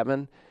 Samuel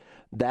 7.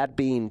 That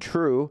being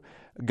true,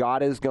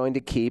 God is going to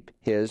keep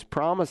his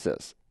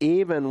promises.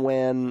 Even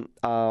when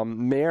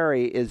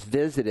Mary is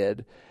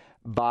visited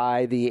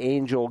by the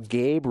angel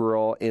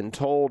Gabriel and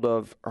told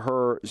of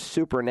her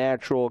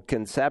supernatural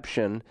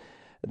conception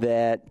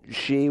that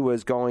she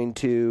was going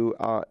to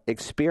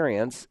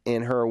experience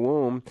in her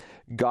womb,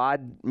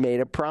 God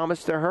made a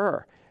promise to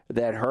her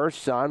that her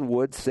son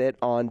would sit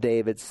on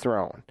David's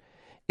throne.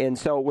 And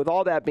so with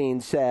all that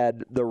being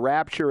said, the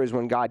rapture is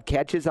when God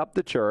catches up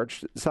the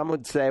church. Some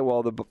would say,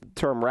 well, the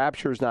term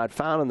rapture is not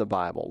found in the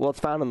Bible. Well, it's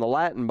found in the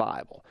Latin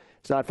Bible.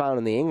 It's not found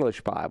in the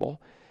English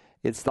Bible.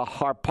 It's the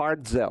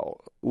harpazo,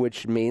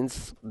 which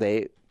means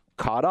they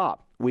caught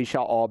up. We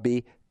shall all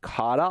be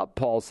caught up,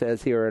 Paul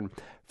says here in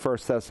 1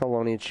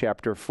 Thessalonians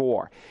chapter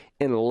 4.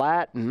 In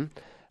Latin,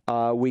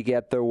 we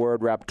get the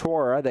word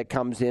raptura that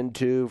comes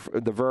into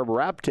the verb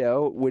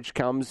rapto, which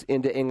comes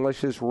into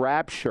English as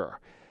rapture.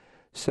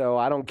 So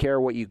I don't care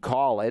what you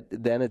call it,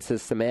 then it's a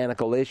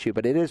semantical issue.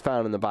 But it is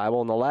found in the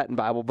Bible, in the Latin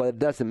Bible, but it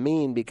doesn't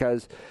mean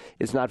because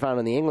it's not found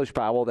in the English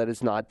Bible that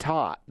it's not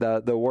taught.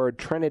 The word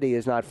Trinity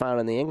is not found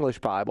in the English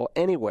Bible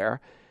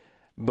anywhere,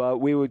 but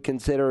we would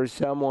consider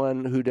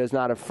someone who does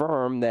not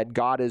affirm that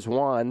God is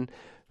one,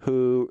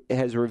 who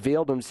has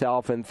revealed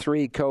himself in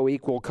 3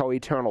 co-equal,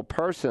 co-eternal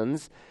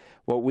persons,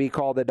 what we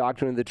call the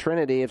doctrine of the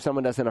Trinity. If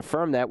someone doesn't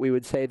affirm that, we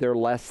would say they're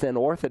less than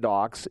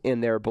orthodox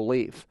in their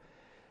belief.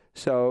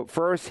 So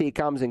first he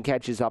comes and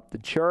catches up the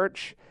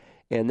church,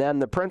 and then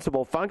the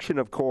principal function,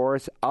 of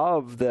course,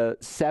 of the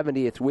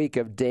 70th week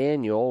of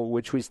Daniel,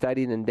 which we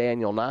studied in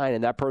Daniel 9,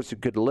 and that person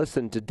could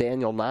listen to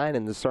Daniel 9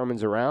 and the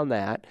sermons around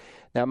that.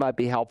 That might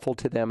be helpful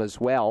to them as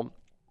well.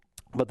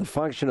 But the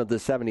function of the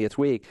 70th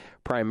week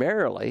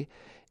primarily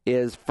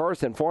is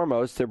first and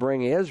foremost to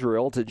bring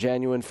Israel to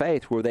genuine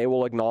faith, where they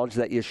will acknowledge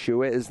that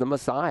Yeshua is the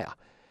Messiah.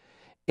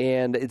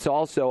 And it's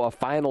also a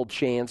final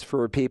chance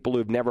for people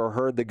who've never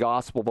heard the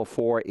gospel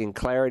before in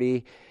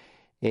clarity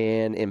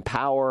and in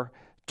power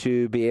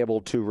to be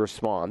able to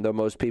respond, though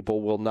most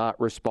people will not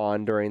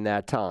respond during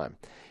that time.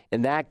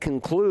 And that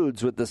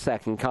concludes with the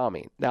second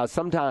coming. Now,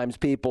 sometimes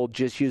people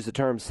just use the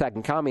term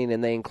second coming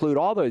and they include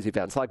all those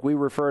events. Like we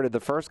refer to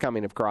the first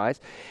coming of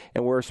Christ,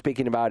 and we're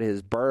speaking about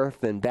his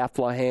birth in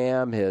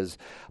Bethlehem, his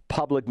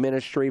public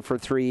ministry for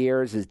 3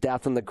 years, his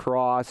death on the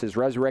cross, his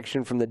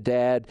resurrection from the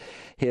dead,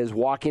 his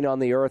walking on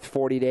the earth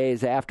 40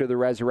 days after the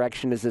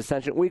resurrection, his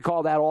ascension. We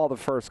call that all the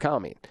first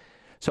coming.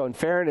 So in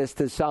fairness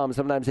to some,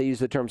 sometimes they use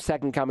the term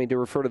second coming to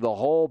refer to the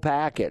whole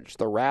package,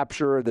 the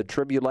rapture, the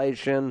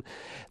tribulation,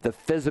 the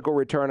physical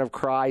return of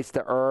Christ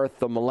to earth,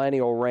 the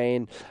millennial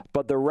reign.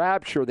 But the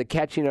rapture, the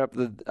catching up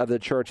of the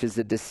church, is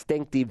a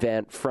distinct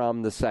event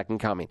from the second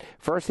coming.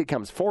 First he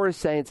comes for his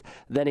saints,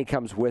 then he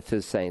comes with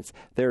his saints.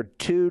 They're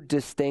two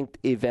distinct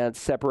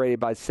events separated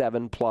by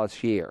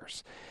 7+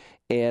 years.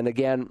 And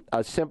again,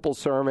 a simple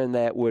sermon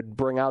that would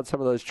bring out some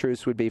of those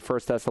truths would be 1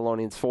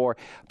 Thessalonians 4.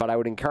 But I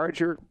would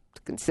encourage you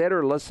to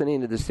consider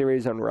listening to the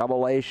series on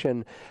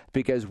Revelation,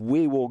 because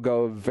we will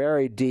go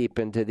very deep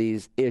into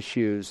these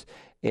issues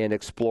and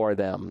explore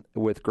them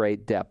with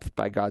great depth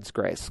by God's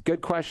grace.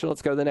 Good question.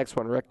 Let's go to the next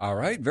one, Rick. All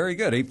right, very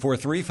good.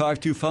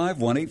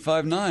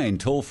 843-525-1859,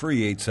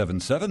 toll-free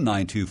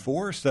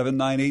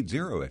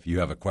 877-924-7980 if you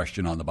have a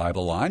question on the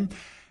Bible line.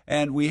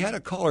 And we had a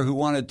caller who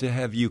wanted to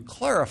have you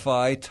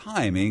clarify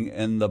timing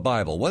in the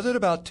Bible. Was it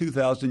about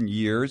 2,000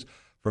 years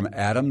from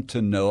Adam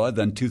to Noah,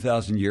 then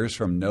 2,000 years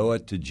from Noah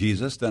to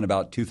Jesus, then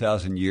about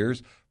 2,000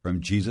 years from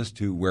Jesus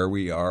to where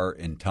we are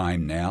in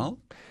time now?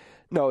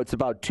 No, it's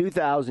about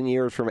 2,000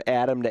 years from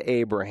Adam to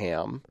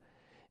Abraham,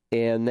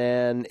 and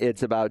then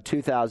it's about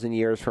 2,000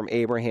 years from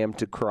Abraham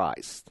to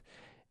Christ,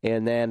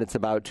 and then it's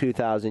about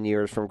 2,000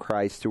 years from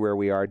Christ to where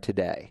we are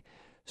today.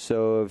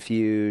 So if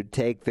you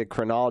take the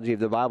chronology of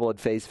the Bible at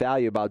face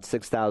value, about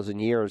 6,000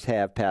 years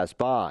have passed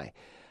by.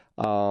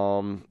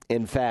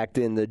 In fact,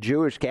 in the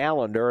Jewish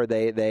calendar,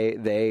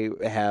 they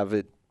have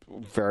it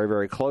very,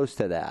 very close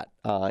to that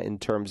in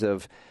terms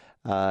of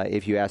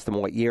if you ask them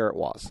what year it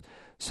was.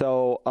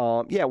 So,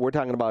 we're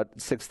talking about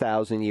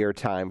 6,000-year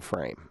time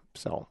frame.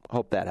 So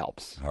hope that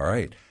helps. All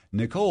right.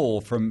 Nicole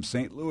from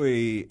St.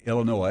 Louis,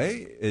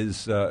 Illinois,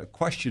 is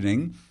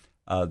questioning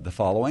the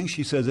following.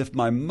 She says, if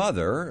my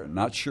mother,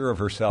 not sure of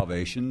her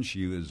salvation,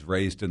 she was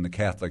raised in the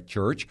Catholic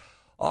Church,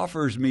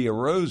 offers me a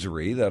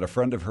rosary that a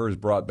friend of hers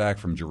brought back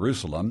from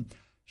Jerusalem,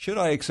 should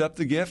I accept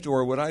the gift,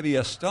 or would I be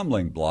a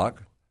stumbling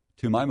block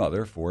to my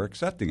mother for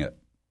accepting it?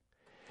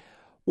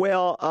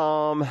 Well,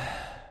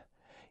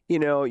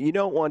 you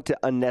don't want to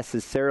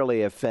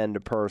unnecessarily offend a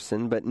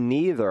person, but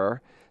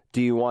neither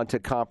do you want to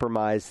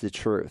compromise the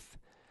truth.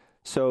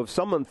 So if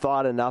someone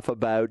thought enough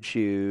about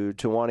you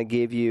to want to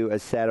give you a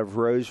set of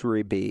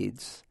rosary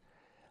beads,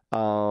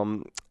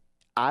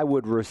 I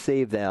would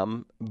receive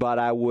them, but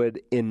I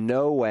would in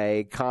no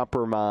way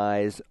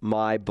compromise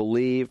my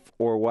belief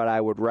or what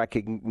I would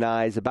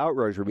recognize about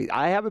rosary beads.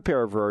 I have a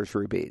pair of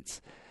rosary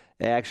beads.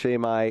 Actually,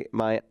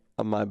 my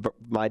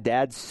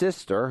dad's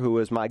sister, who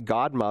was my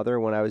godmother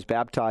when I was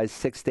baptized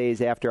 6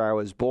 days after I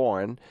was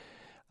born,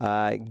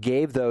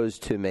 gave those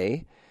to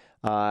me.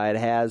 It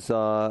has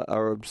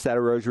a set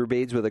of rosary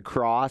beads with a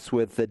cross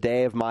with the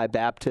day of my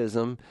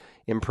baptism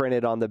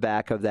imprinted on the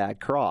back of that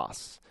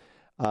cross.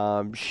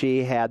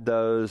 She had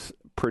those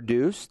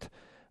produced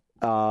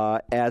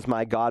as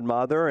my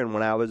godmother, and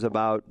when I was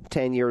about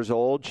 10 years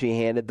old, she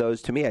handed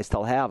those to me. I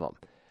still have them.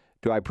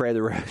 Do I pray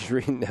the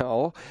rosary?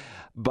 No.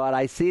 But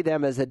I see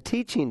them as a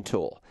teaching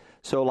tool.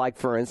 So, like,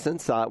 for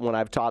instance, when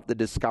I've taught the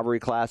discovery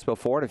class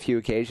before, on a few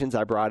occasions,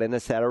 I brought in a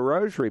set of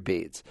rosary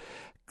beads,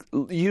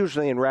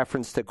 usually in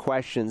reference to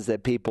questions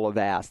that people have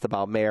asked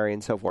about Mary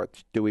and so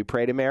forth. Do we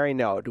pray to Mary?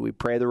 No. Do we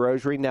pray the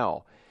rosary?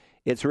 No.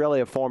 It's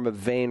really a form of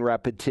vain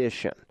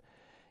repetition.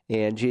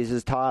 And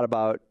Jesus taught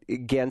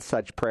against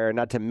such prayer,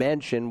 not to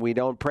mention we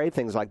don't pray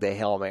things like the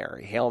Hail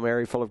Mary. Hail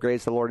Mary, full of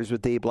grace, the Lord is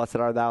with thee. Blessed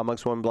art thou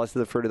amongst women, blessed is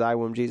the fruit of thy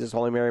womb, Jesus.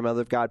 Holy Mary,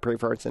 Mother of God, pray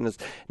for our sinners,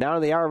 now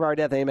in the hour of our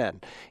death, amen.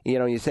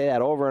 You say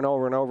that over and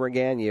over and over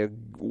again. You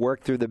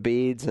work through the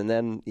beads and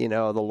then,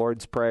 the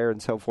Lord's Prayer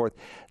and so forth.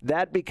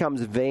 That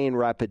becomes vain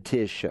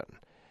repetition.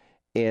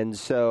 And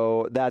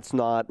so that's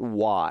not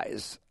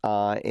wise.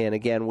 And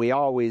again, we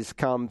always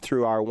come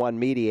through our one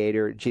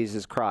mediator,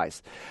 Jesus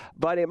Christ.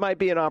 But it might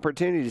be an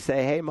opportunity to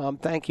say, hey, Mom,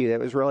 thank you.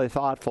 That was really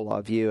thoughtful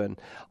of you. And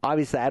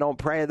obviously, I don't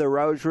pray the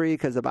rosary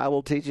because the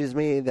Bible teaches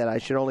me that I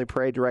should only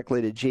pray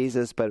directly to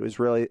Jesus. But it was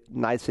really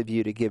nice of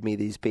you to give me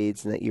these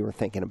beads and that you were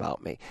thinking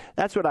about me.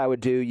 That's what I would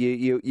do.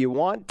 You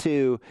want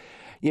to...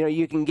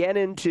 you can get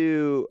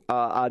into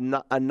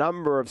a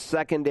number of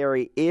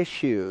secondary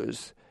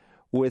issues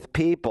with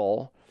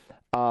people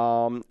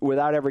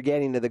without ever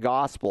getting to the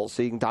gospel.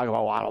 So you can talk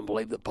about, well, I don't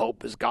believe the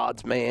Pope is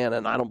God's man,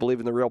 and I don't believe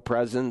in the real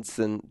presence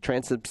and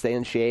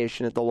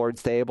transubstantiation at the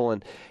Lord's table,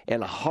 and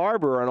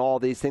harbor on all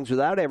these things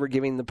without ever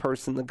giving the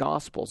person the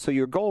gospel. So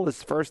your goal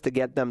is first to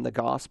get them the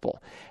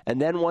gospel. And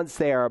then once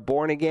they are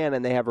born again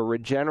and they have a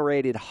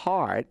regenerated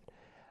heart,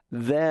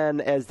 then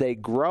as they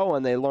grow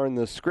and they learn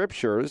the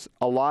Scriptures,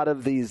 a lot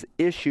of these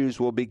issues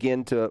will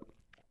begin to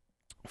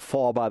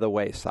fall by the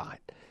wayside.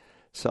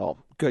 So,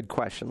 good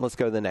question. Let's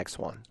go to the next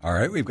one. All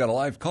right, we've got a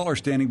live caller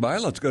standing by.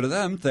 Let's go to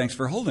them. Thanks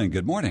for holding.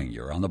 Good morning.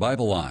 You're on the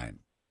Bible Line.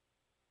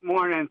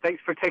 Morning.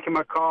 Thanks for taking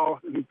my call.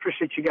 I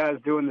appreciate you guys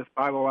doing this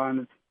Bible Line.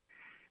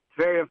 It's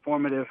very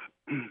informative.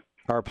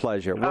 Our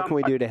pleasure. What can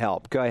we do to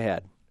help? Go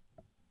ahead.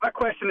 My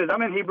question is,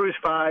 I'm in Hebrews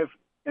 5,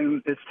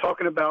 and it's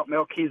talking about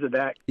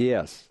Melchizedek.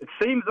 Yes. It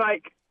seems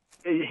like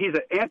he's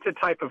an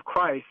antitype of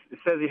Christ. It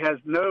says he has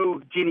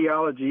no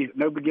genealogy,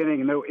 no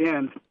beginning, and no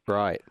end.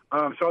 Right. So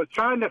I was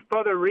trying to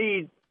further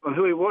read on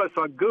who he was,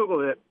 so I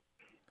Googled it,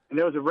 and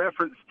there was a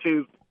reference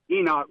to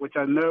Enoch, which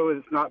I know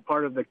is not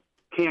part of the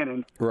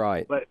canon.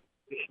 Right. But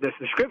the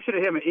description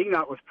of him and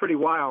Enoch was pretty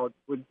wild.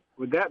 Would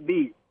that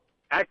be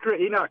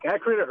accurate? Enoch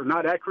accurate or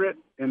not accurate?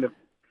 And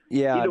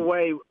either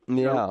way,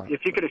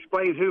 if you could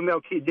explain who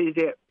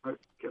Melchizedek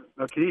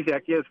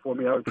is for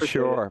me, I would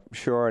appreciate it.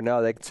 Sure.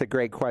 No, that's a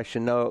great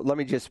question. No, let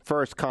me just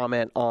first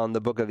comment on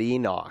the book of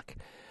Enoch.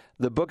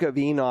 The book of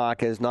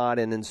Enoch is not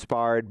an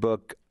inspired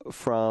book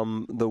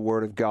from the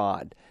Word of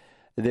God.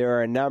 There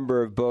are a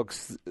number of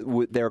books,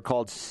 they're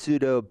called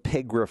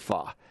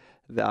pseudepigrapha.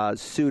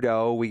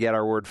 Pseudo, we get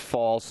our word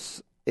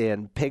false,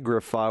 and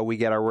pigrapha, we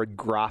get our word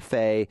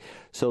graphe,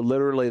 so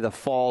literally the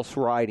false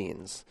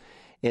writings.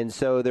 And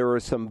so there were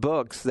some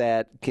books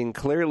that can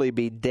clearly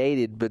be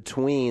dated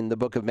between the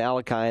book of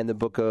Malachi and the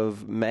book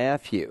of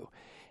Matthew.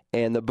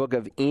 And the book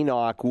of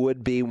Enoch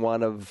would be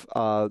one of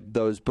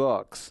those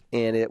books.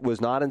 And it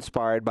was not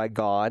inspired by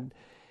God.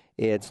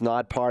 It's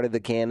not part of the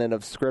canon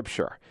of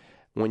Scripture.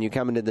 When you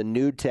come into the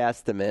New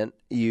Testament,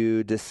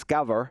 you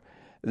discover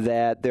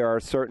that there are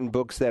certain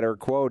books that are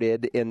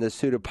quoted, and the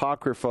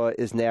pseudepigrapha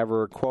is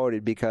never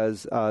quoted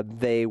because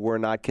they were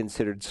not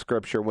considered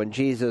Scripture. When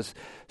Jesus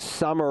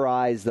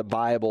summarized the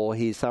Bible,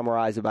 he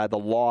summarized it by the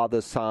law,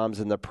 the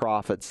Psalms, and the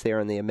prophets there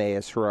in the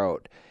Emmaus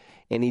Road.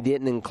 And he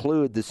didn't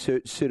include the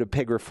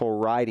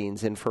pseudepigraphal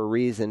writings, and for a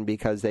reason,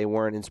 because they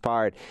weren't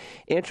inspired.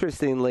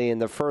 Interestingly, in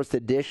the first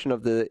edition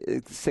of the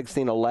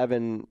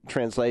 1611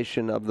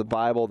 translation of the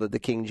Bible that the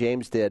King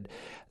James did,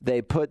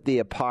 they put the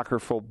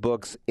apocryphal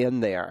books in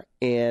there.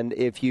 And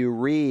if you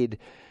read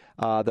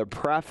the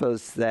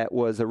preface that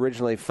was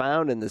originally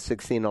found in the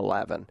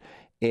 1611,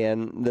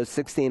 and the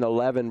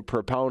 1611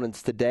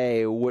 proponents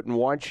today wouldn't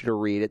want you to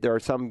read it. There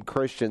are some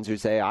Christians who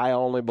say, I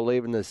only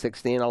believe in the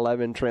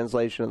 1611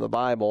 translation of the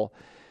Bible.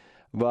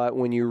 But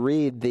when you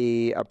read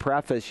the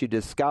preface, you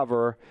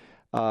discover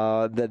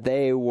that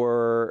they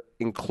were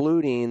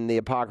including the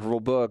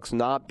apocryphal books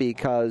not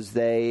because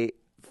they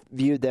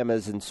viewed them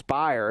as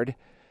inspired,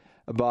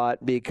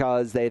 but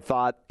because they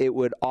thought it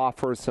would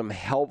offer some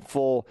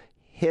helpful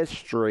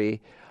history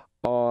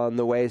on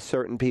the way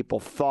certain people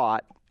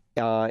thought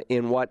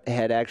in what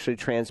had actually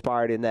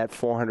transpired in that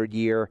 400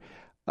 year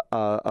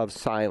of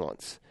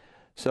silence.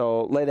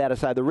 So lay that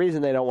aside. The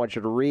reason they don't want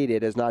you to read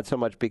it is not so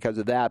much because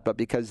of that, but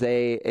because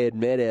they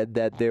admitted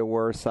that there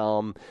were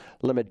some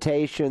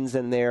limitations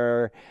in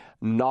their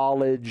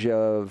knowledge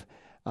of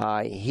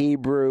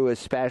Hebrew,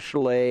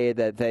 especially,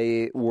 that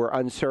they were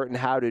uncertain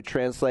how to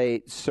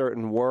translate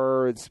certain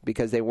words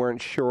because they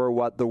weren't sure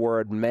what the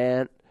word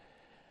meant.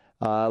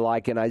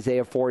 Like in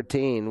Isaiah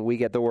 14, we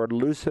get the word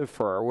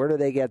Lucifer. Where do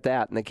they get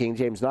that in the King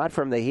James? Not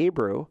from the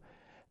Hebrew.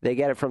 They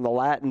get it from the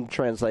Latin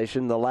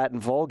translation, the Latin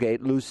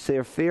Vulgate,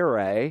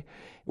 Lucifere,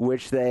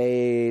 which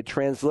they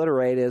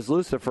transliterate as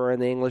Lucifer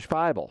in the English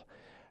Bible.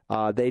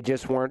 They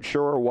just weren't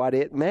sure what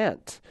it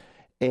meant.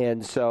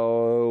 And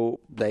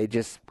so they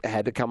just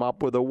had to come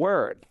up with a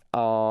word.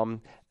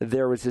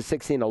 There was a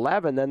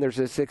 1611, then there's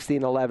a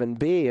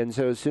 1611b. And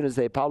so as soon as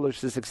they published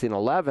the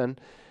 1611,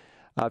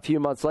 a few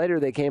months later,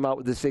 they came out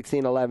with the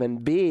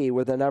 1611b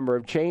with a number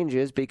of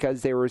changes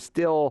because they were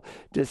still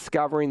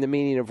discovering the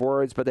meaning of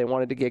words, but they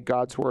wanted to get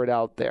God's word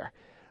out there.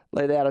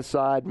 Lay that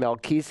aside.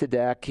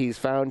 Melchizedek, he's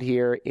found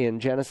here in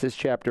Genesis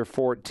chapter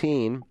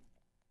 14.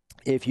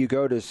 If you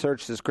go to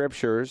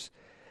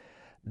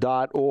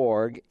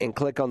searchthescriptures.org and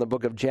click on the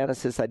book of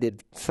Genesis, I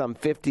did some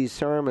 50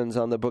 sermons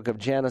on the book of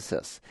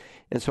Genesis.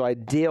 And so I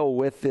deal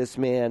with this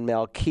man,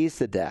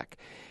 Melchizedek.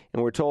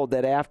 And we're told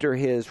that after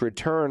his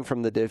return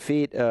from the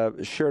defeat of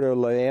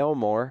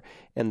Chedorlaomer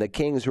and the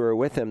kings who were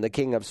with him, the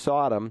king of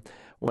Sodom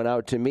went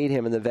out to meet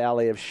him in the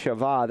valley of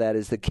Shavah, that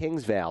is the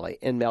king's valley.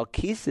 And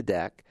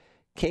Melchizedek,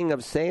 king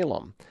of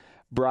Salem,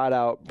 brought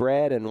out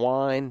bread and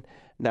wine.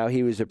 Now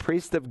he was a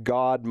priest of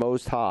God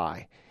Most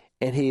High.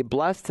 And he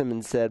blessed him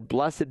and said,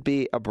 Blessed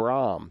be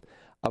Abram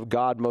of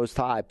God Most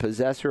High,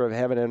 possessor of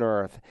heaven and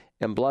earth.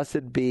 And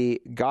blessed be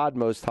God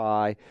Most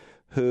High,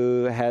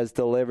 who has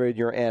delivered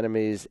your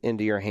enemies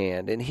into your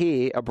hand. And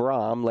he,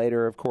 Abram,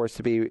 later, of course,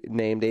 to be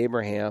named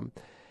Abraham,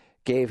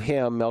 gave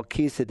him,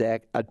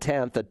 Melchizedek, a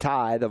tenth, a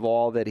tithe of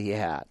all that he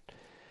had.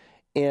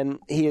 And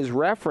he is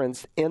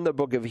referenced in the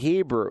book of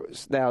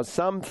Hebrews. Now,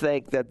 some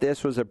think that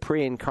this was a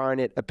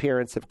pre-incarnate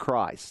appearance of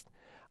Christ.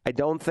 I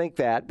don't think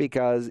that,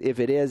 because if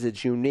it is,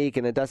 it's unique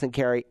and it doesn't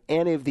carry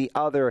any of the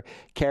other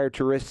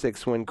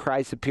characteristics when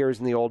Christ appears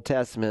in the Old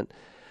Testament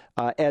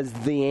as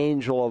the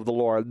angel of the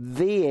Lord.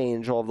 The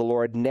angel of the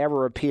Lord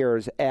never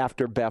appears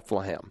after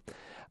Bethlehem.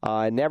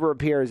 It never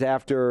appears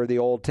after the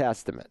Old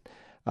Testament.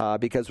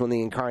 Because when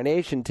the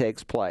incarnation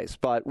takes place.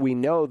 But we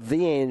know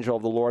the angel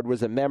of the Lord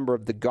was a member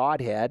of the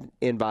Godhead,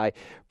 and by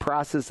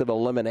process of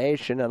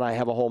elimination, and I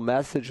have a whole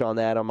message on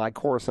that on my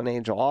course on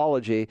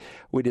angelology,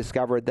 we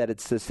discovered that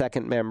it's the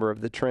second member of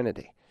the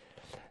Trinity.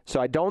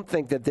 So I don't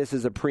think that this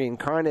is a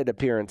pre-incarnate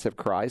appearance of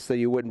Christ, so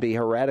you wouldn't be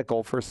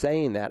heretical for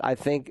saying that. I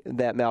think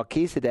that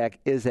Melchizedek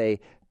is a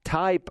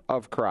type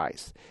of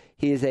Christ.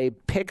 He is a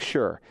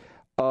picture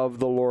of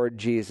the Lord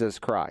Jesus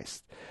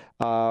Christ.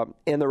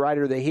 And the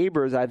writer of the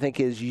Hebrews, I think,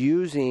 is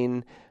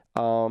using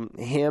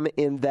him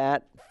in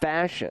that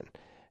fashion,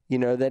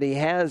 that he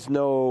has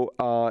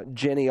no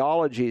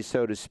genealogy,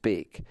 so to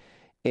speak.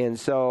 And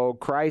so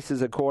Christ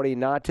is according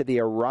not to the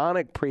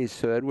Aaronic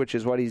priesthood, which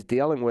is what he's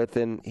dealing with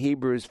in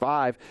Hebrews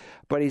 5,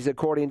 but he's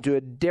according to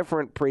a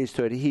different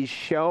priesthood. He's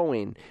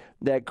showing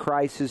that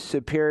Christ is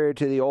superior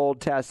to the Old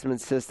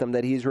Testament system,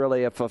 that he's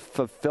really a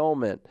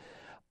fulfillment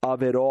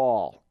of it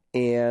all.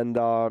 And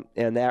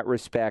in that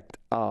respect,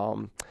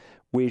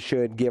 we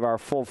should give our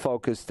full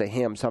focus to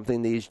him,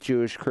 something these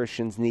Jewish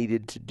Christians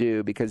needed to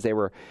do, because there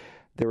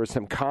was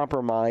some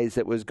compromise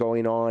that was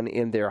going on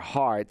in their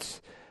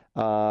hearts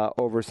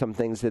over some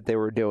things that they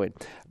were doing.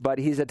 But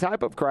he's a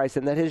type of Christ,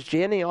 and that his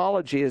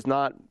genealogy is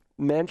not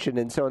mentioned.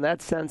 And so in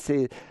that sense,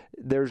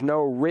 there's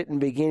no written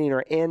beginning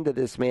or end to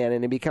this man,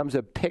 and he becomes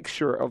a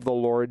picture of the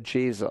Lord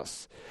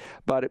Jesus.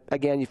 But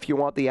again, if you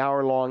want the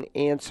hour-long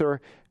answer,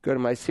 go to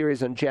my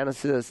series on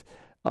Genesis.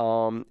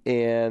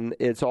 And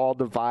it's all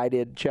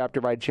divided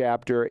chapter by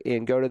chapter,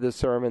 and go to the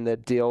sermon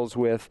that deals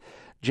with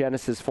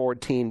Genesis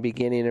 14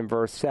 beginning in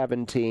verse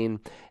 17,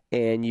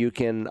 and you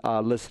can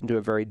listen to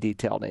a very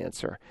detailed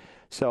answer.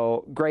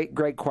 So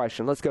great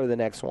question. Let's go to the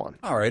next one.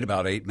 All right,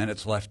 about 8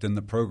 minutes left in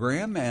the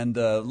program, and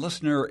a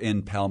listener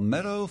in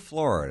Palmetto,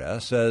 Florida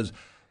says,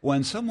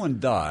 when someone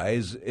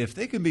dies, if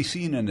they can be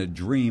seen in a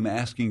dream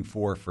asking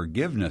for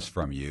forgiveness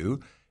from you,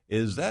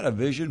 is that a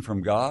vision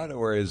from God,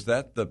 or is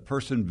that the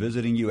person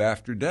visiting you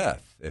after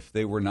death? If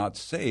they were not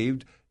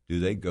saved, do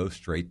they go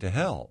straight to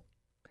hell?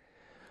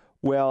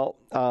 Well,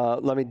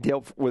 let me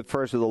deal with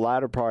first with the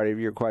latter part of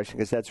your question,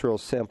 because that's real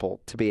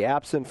simple. To be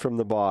absent from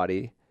the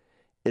body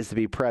is to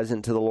be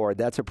present to the Lord.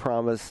 That's a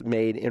promise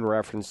made in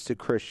reference to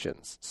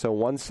Christians. So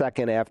 1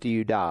 second after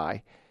you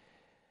die,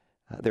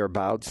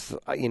 thereabouts,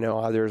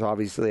 there's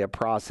obviously a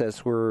process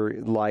where,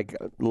 like,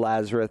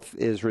 Lazarus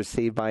is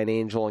received by an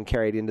angel and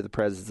carried into the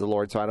presence of the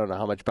Lord. So I don't know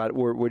how much, but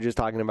we're just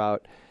talking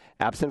about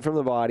absent from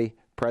the body,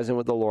 present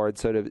with the Lord.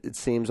 So it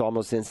seems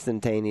almost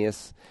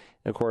instantaneous.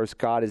 And of course,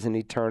 God is in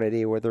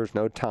eternity where there's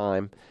no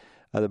time.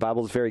 The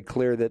Bible is very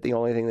clear that the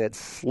only thing that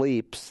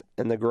sleeps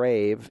in the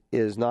grave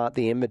is not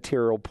the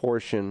immaterial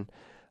portion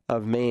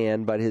of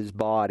man, but his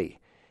body.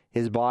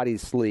 His body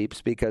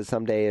sleeps because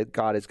someday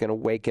God is going to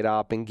wake it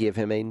up and give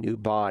him a new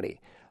body.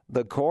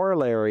 The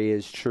corollary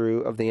is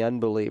true of the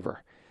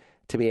unbeliever.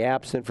 To be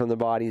absent from the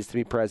body is to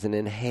be present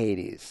in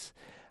Hades.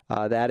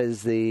 That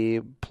is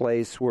the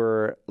place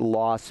where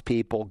lost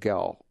people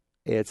go.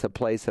 It's a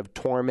place of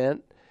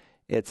torment.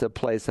 It's a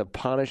place of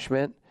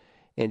punishment.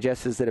 And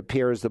just as it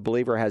appears the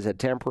believer has a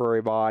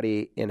temporary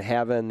body in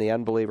heaven, the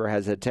unbeliever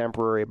has a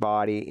temporary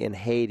body in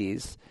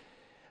Hades.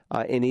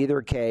 In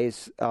either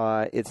case,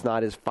 it's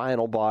not his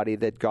final body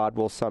that God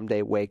will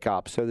someday wake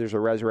up. So there's a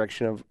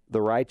resurrection of the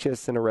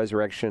righteous and a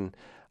resurrection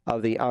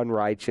of the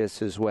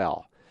unrighteous as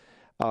well.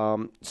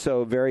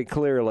 So very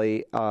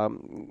clearly,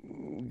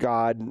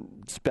 God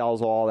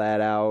spells all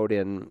that out.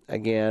 And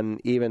again,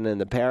 even in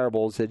the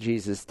parables that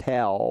Jesus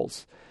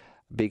tells,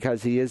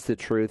 because he is the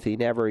truth, he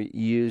never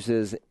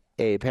uses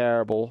a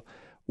parable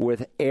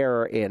with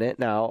error in it.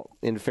 Now,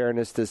 in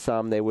fairness to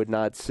some, they would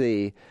not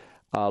see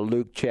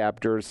Luke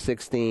chapter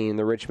 16,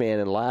 the rich man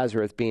and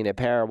Lazarus, being a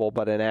parable,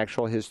 but an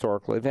actual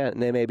historical event.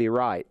 And they may be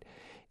right.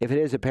 If it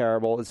is a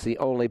parable, it's the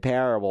only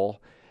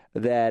parable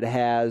that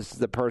has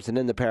the person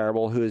in the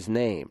parable who is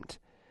named.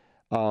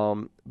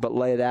 But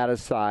lay that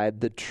aside.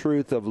 The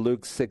truth of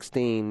Luke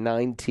 16,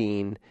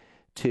 19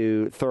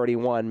 to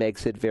 31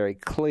 makes it very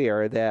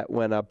clear that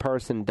when a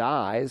person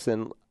dies,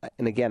 and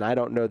again, I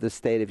don't know the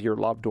state of your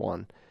loved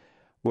one,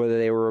 whether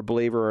they were a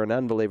believer or an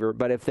unbeliever,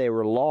 but if they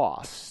were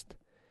lost,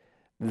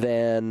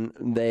 then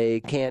they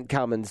can't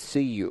come and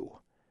see you,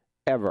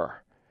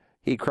 ever.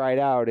 He cried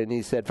out and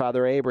he said,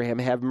 Father Abraham,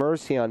 have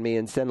mercy on me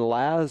and send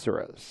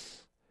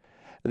Lazarus,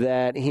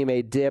 that he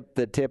may dip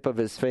the tip of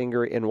his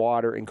finger in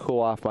water and cool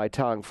off my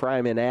tongue, for I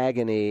am in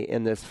agony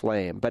in this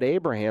flame. But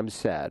Abraham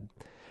said,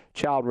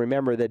 Child,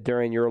 remember that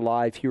during your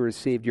life you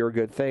received your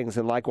good things,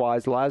 and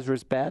likewise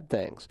Lazarus bad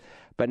things.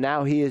 But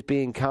now he is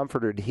being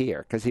comforted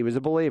here, because he was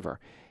a believer,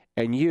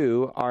 and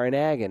you are in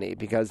agony,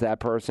 because that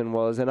person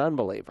was an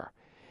unbeliever.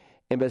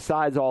 And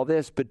besides all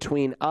this,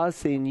 between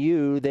us and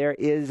you, there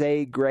is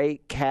a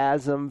great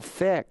chasm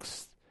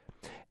fixed,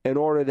 in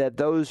order that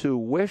those who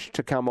wish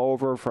to come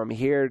over from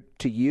here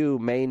to you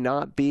may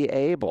not be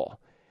able,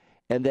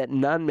 and that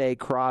none may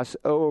cross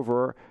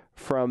over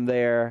from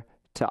there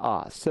to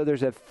us. So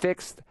there's a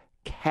fixed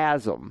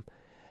chasm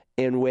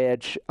in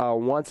which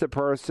once a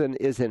person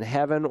is in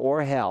heaven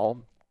or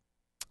hell,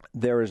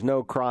 there is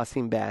no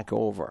crossing back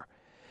over.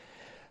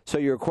 So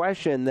your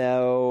question,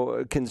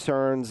 though,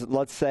 concerns,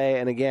 let's say,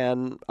 and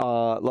again,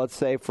 let's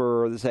say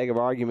for the sake of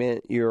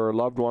argument, your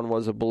loved one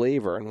was a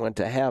believer and went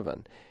to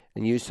heaven,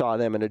 and you saw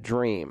them in a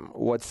dream.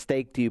 What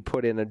stake do you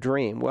put in a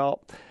dream?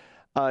 Well,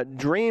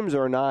 dreams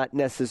are not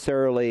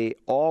necessarily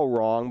all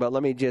wrong, but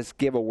let me just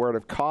give a word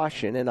of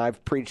caution, and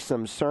I've preached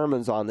some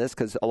sermons on this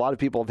because a lot of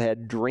people have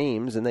had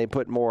dreams, and they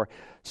put more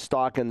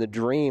stock in the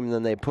dream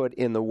than they put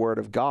in the Word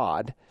of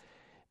God.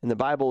 And the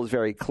Bible is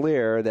very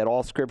clear that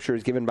all Scripture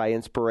is given by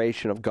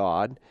inspiration of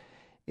God,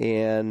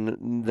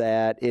 and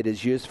that it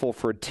is useful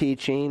for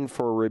teaching,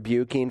 for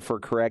rebuking, for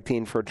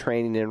correcting, for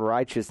training in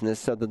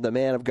righteousness, so that the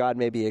man of God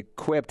may be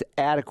equipped,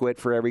 adequate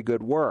for every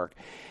good work.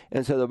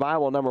 And so the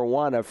Bible, number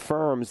one,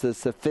 affirms the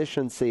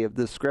sufficiency of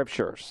the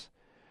Scriptures,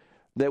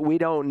 that we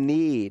don't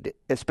need,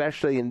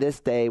 especially in this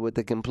day with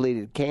the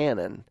completed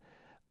canon,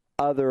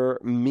 other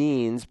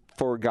means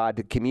for God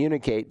to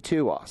communicate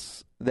to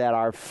us, that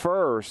our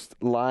first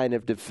line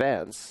of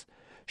defense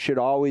should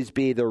always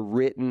be the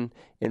written,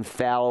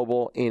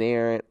 infallible,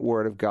 inerrant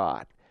Word of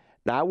God.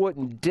 Now, I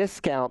wouldn't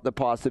discount the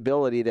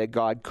possibility that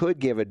God could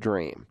give a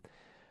dream.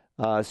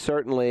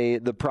 Certainly,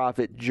 the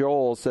prophet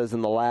Joel says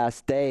in the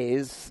last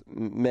days,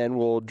 men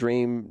will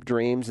dream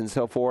dreams and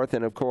so forth.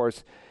 And, of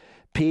course,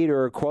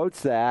 Peter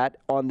quotes that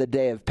on the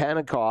day of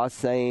Pentecost,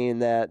 saying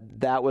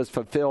that that was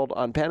fulfilled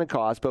on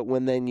Pentecost. But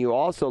when then you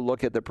also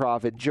look at the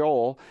prophet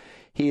Joel,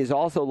 he is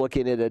also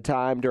looking at a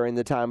time during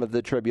the time of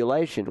the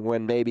tribulation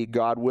when maybe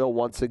God will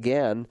once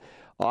again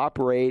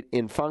operate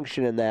and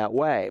function in that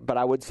way. But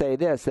I would say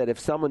this, that if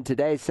someone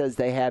today says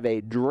they have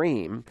a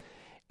dream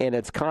and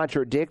it's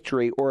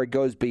contradictory or it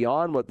goes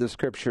beyond what the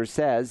Scripture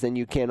says, then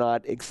you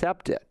cannot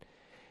accept it.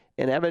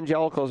 And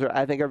evangelicals,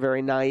 I think, are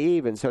very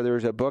naive. And so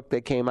there's a book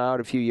that came out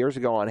a few years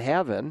ago on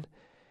heaven,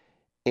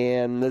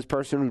 and this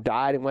person who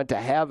died and went to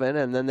heaven,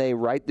 and then they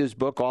write this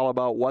book all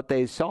about what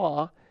they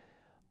saw.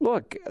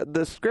 Look,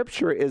 the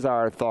Scripture is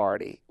our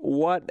authority.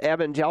 What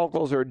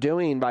evangelicals are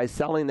doing by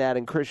selling that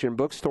in Christian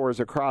bookstores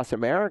across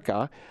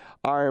America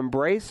are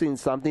embracing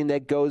something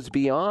that goes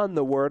beyond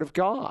the Word of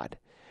God.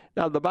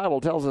 Now, the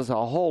Bible tells us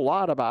a whole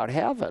lot about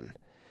heaven,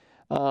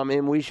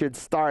 and we should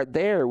start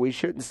there. We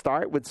shouldn't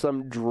start with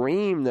some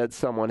dream that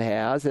someone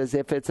has as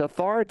if it's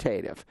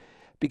authoritative,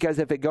 because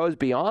if it goes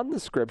beyond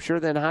the Scripture,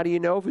 then how do you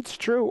know if it's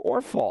true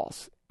or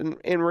false?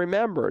 And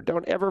remember,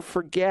 don't ever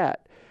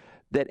forget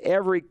that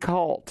every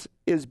cult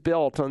is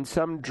built on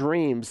some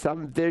dream,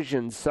 some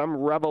vision, some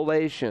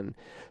revelation,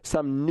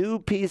 some new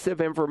piece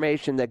of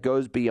information that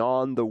goes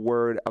beyond the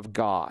Word of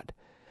God.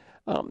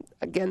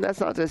 Again, that's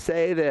not to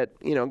say that,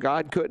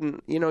 God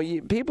couldn't,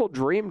 people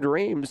dream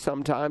dreams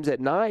sometimes at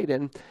night,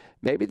 and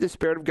maybe the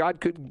Spirit of God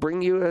could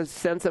bring you a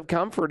sense of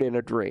comfort in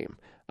a dream.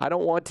 I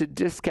don't want to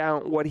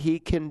discount what He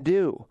can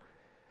do.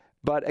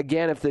 But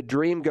again, if the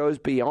dream goes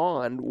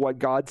beyond what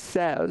God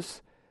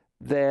says,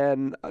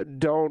 then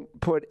don't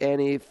put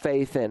any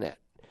faith in it,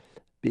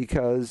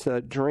 because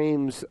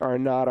dreams are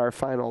not our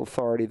final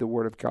authority. The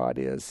Word of God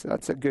is.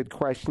 That's a good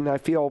question. I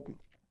feel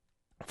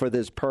for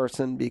this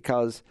person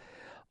because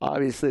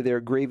obviously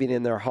they're grieving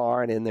in their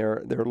heart and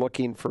they're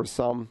looking for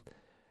some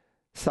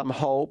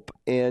hope.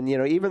 And,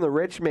 even the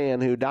rich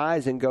man who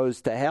dies and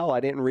goes to hell, I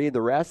didn't read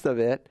the rest of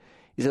it.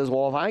 He says,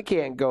 well, if I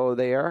can't go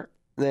there,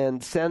 then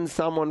send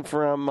someone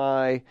from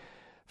my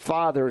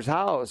Father's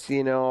house,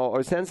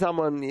 or send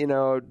someone,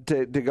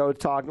 to go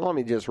talk. Let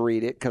me just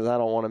read it because I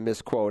don't want to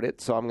misquote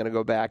it. So I'm going to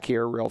go back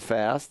here real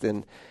fast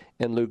in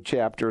Luke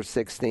chapter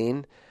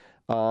 16.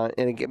 And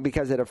again,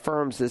 because it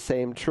affirms the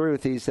same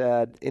truth, he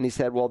said,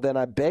 well, then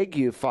I beg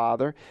you,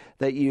 Father,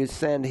 that you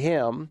send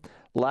him,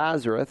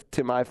 Lazarus,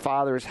 to my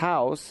father's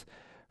house,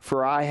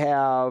 for I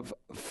have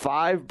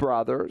 5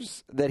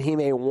 brothers, that he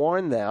may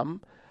warn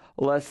them,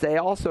 lest they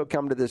also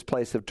come to this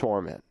place of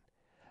torment.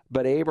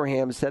 But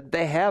Abraham said,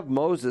 they have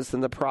Moses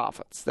and the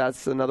prophets.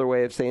 That's another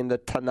way of saying the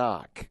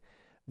Tanakh,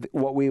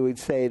 what we would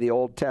say the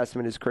Old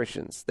Testament as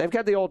Christians. They've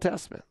got the Old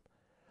Testament.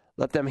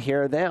 Let them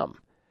hear them.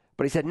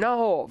 But he said,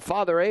 no,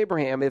 Father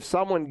Abraham, if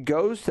someone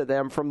goes to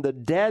them from the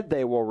dead,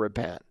 they will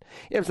repent.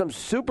 If some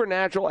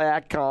supernatural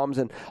act comes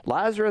and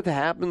Lazarus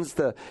happens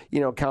to,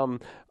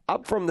 come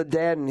up from the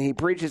dead and he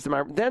preaches to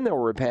them, then they'll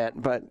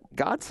repent. But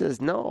God says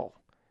no.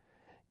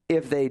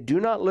 If they do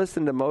not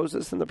listen to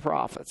Moses and the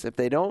prophets, if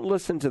they don't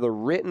listen to the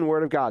written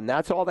Word of God, and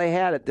that's all they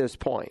had at this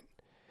point,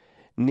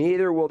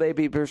 neither will they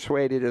be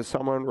persuaded if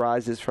someone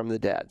rises from the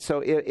dead. So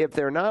if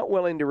they're not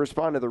willing to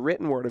respond to the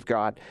written Word of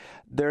God,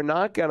 they're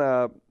not going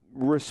to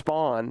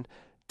respond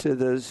to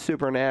the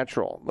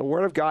supernatural. The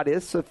Word of God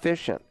is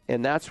sufficient,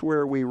 and that's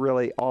where we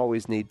really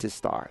always need to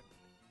start.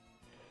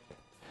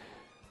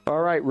 All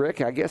right,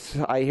 Rick, I guess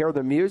I hear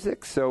the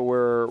music, so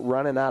we're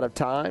running out of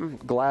time.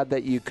 Glad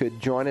that you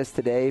could join us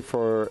today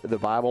for the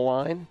Bible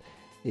Line.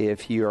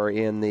 If you are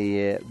in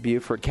the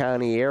Beaufort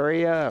County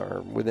area or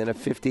within a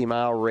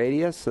 50-mile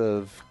radius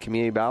of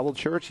Community Bible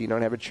Church, you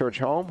don't have a church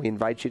home, we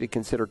invite you to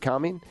consider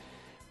coming.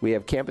 We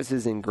have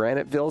campuses in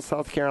Graniteville,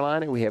 South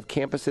Carolina. We have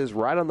campuses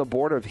right on the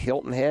border of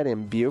Hilton Head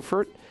and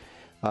Beaufort,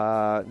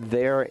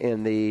 there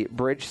in the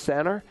Bridge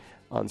Center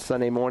on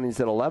Sunday mornings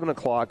at 11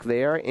 o'clock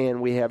there.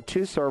 And we have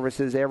 2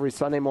 services every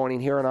Sunday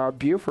morning here on our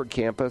Beaufort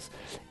campus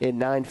at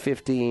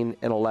 9:15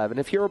 and 11.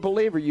 If you're a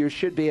believer, you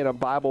should be in a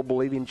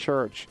Bible-believing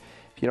church.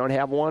 If you don't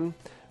have one,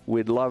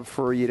 we'd love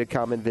for you to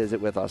come and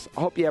visit with us. I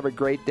hope you have a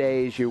great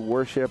day as you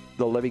worship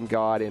the living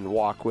God and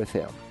walk with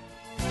Him.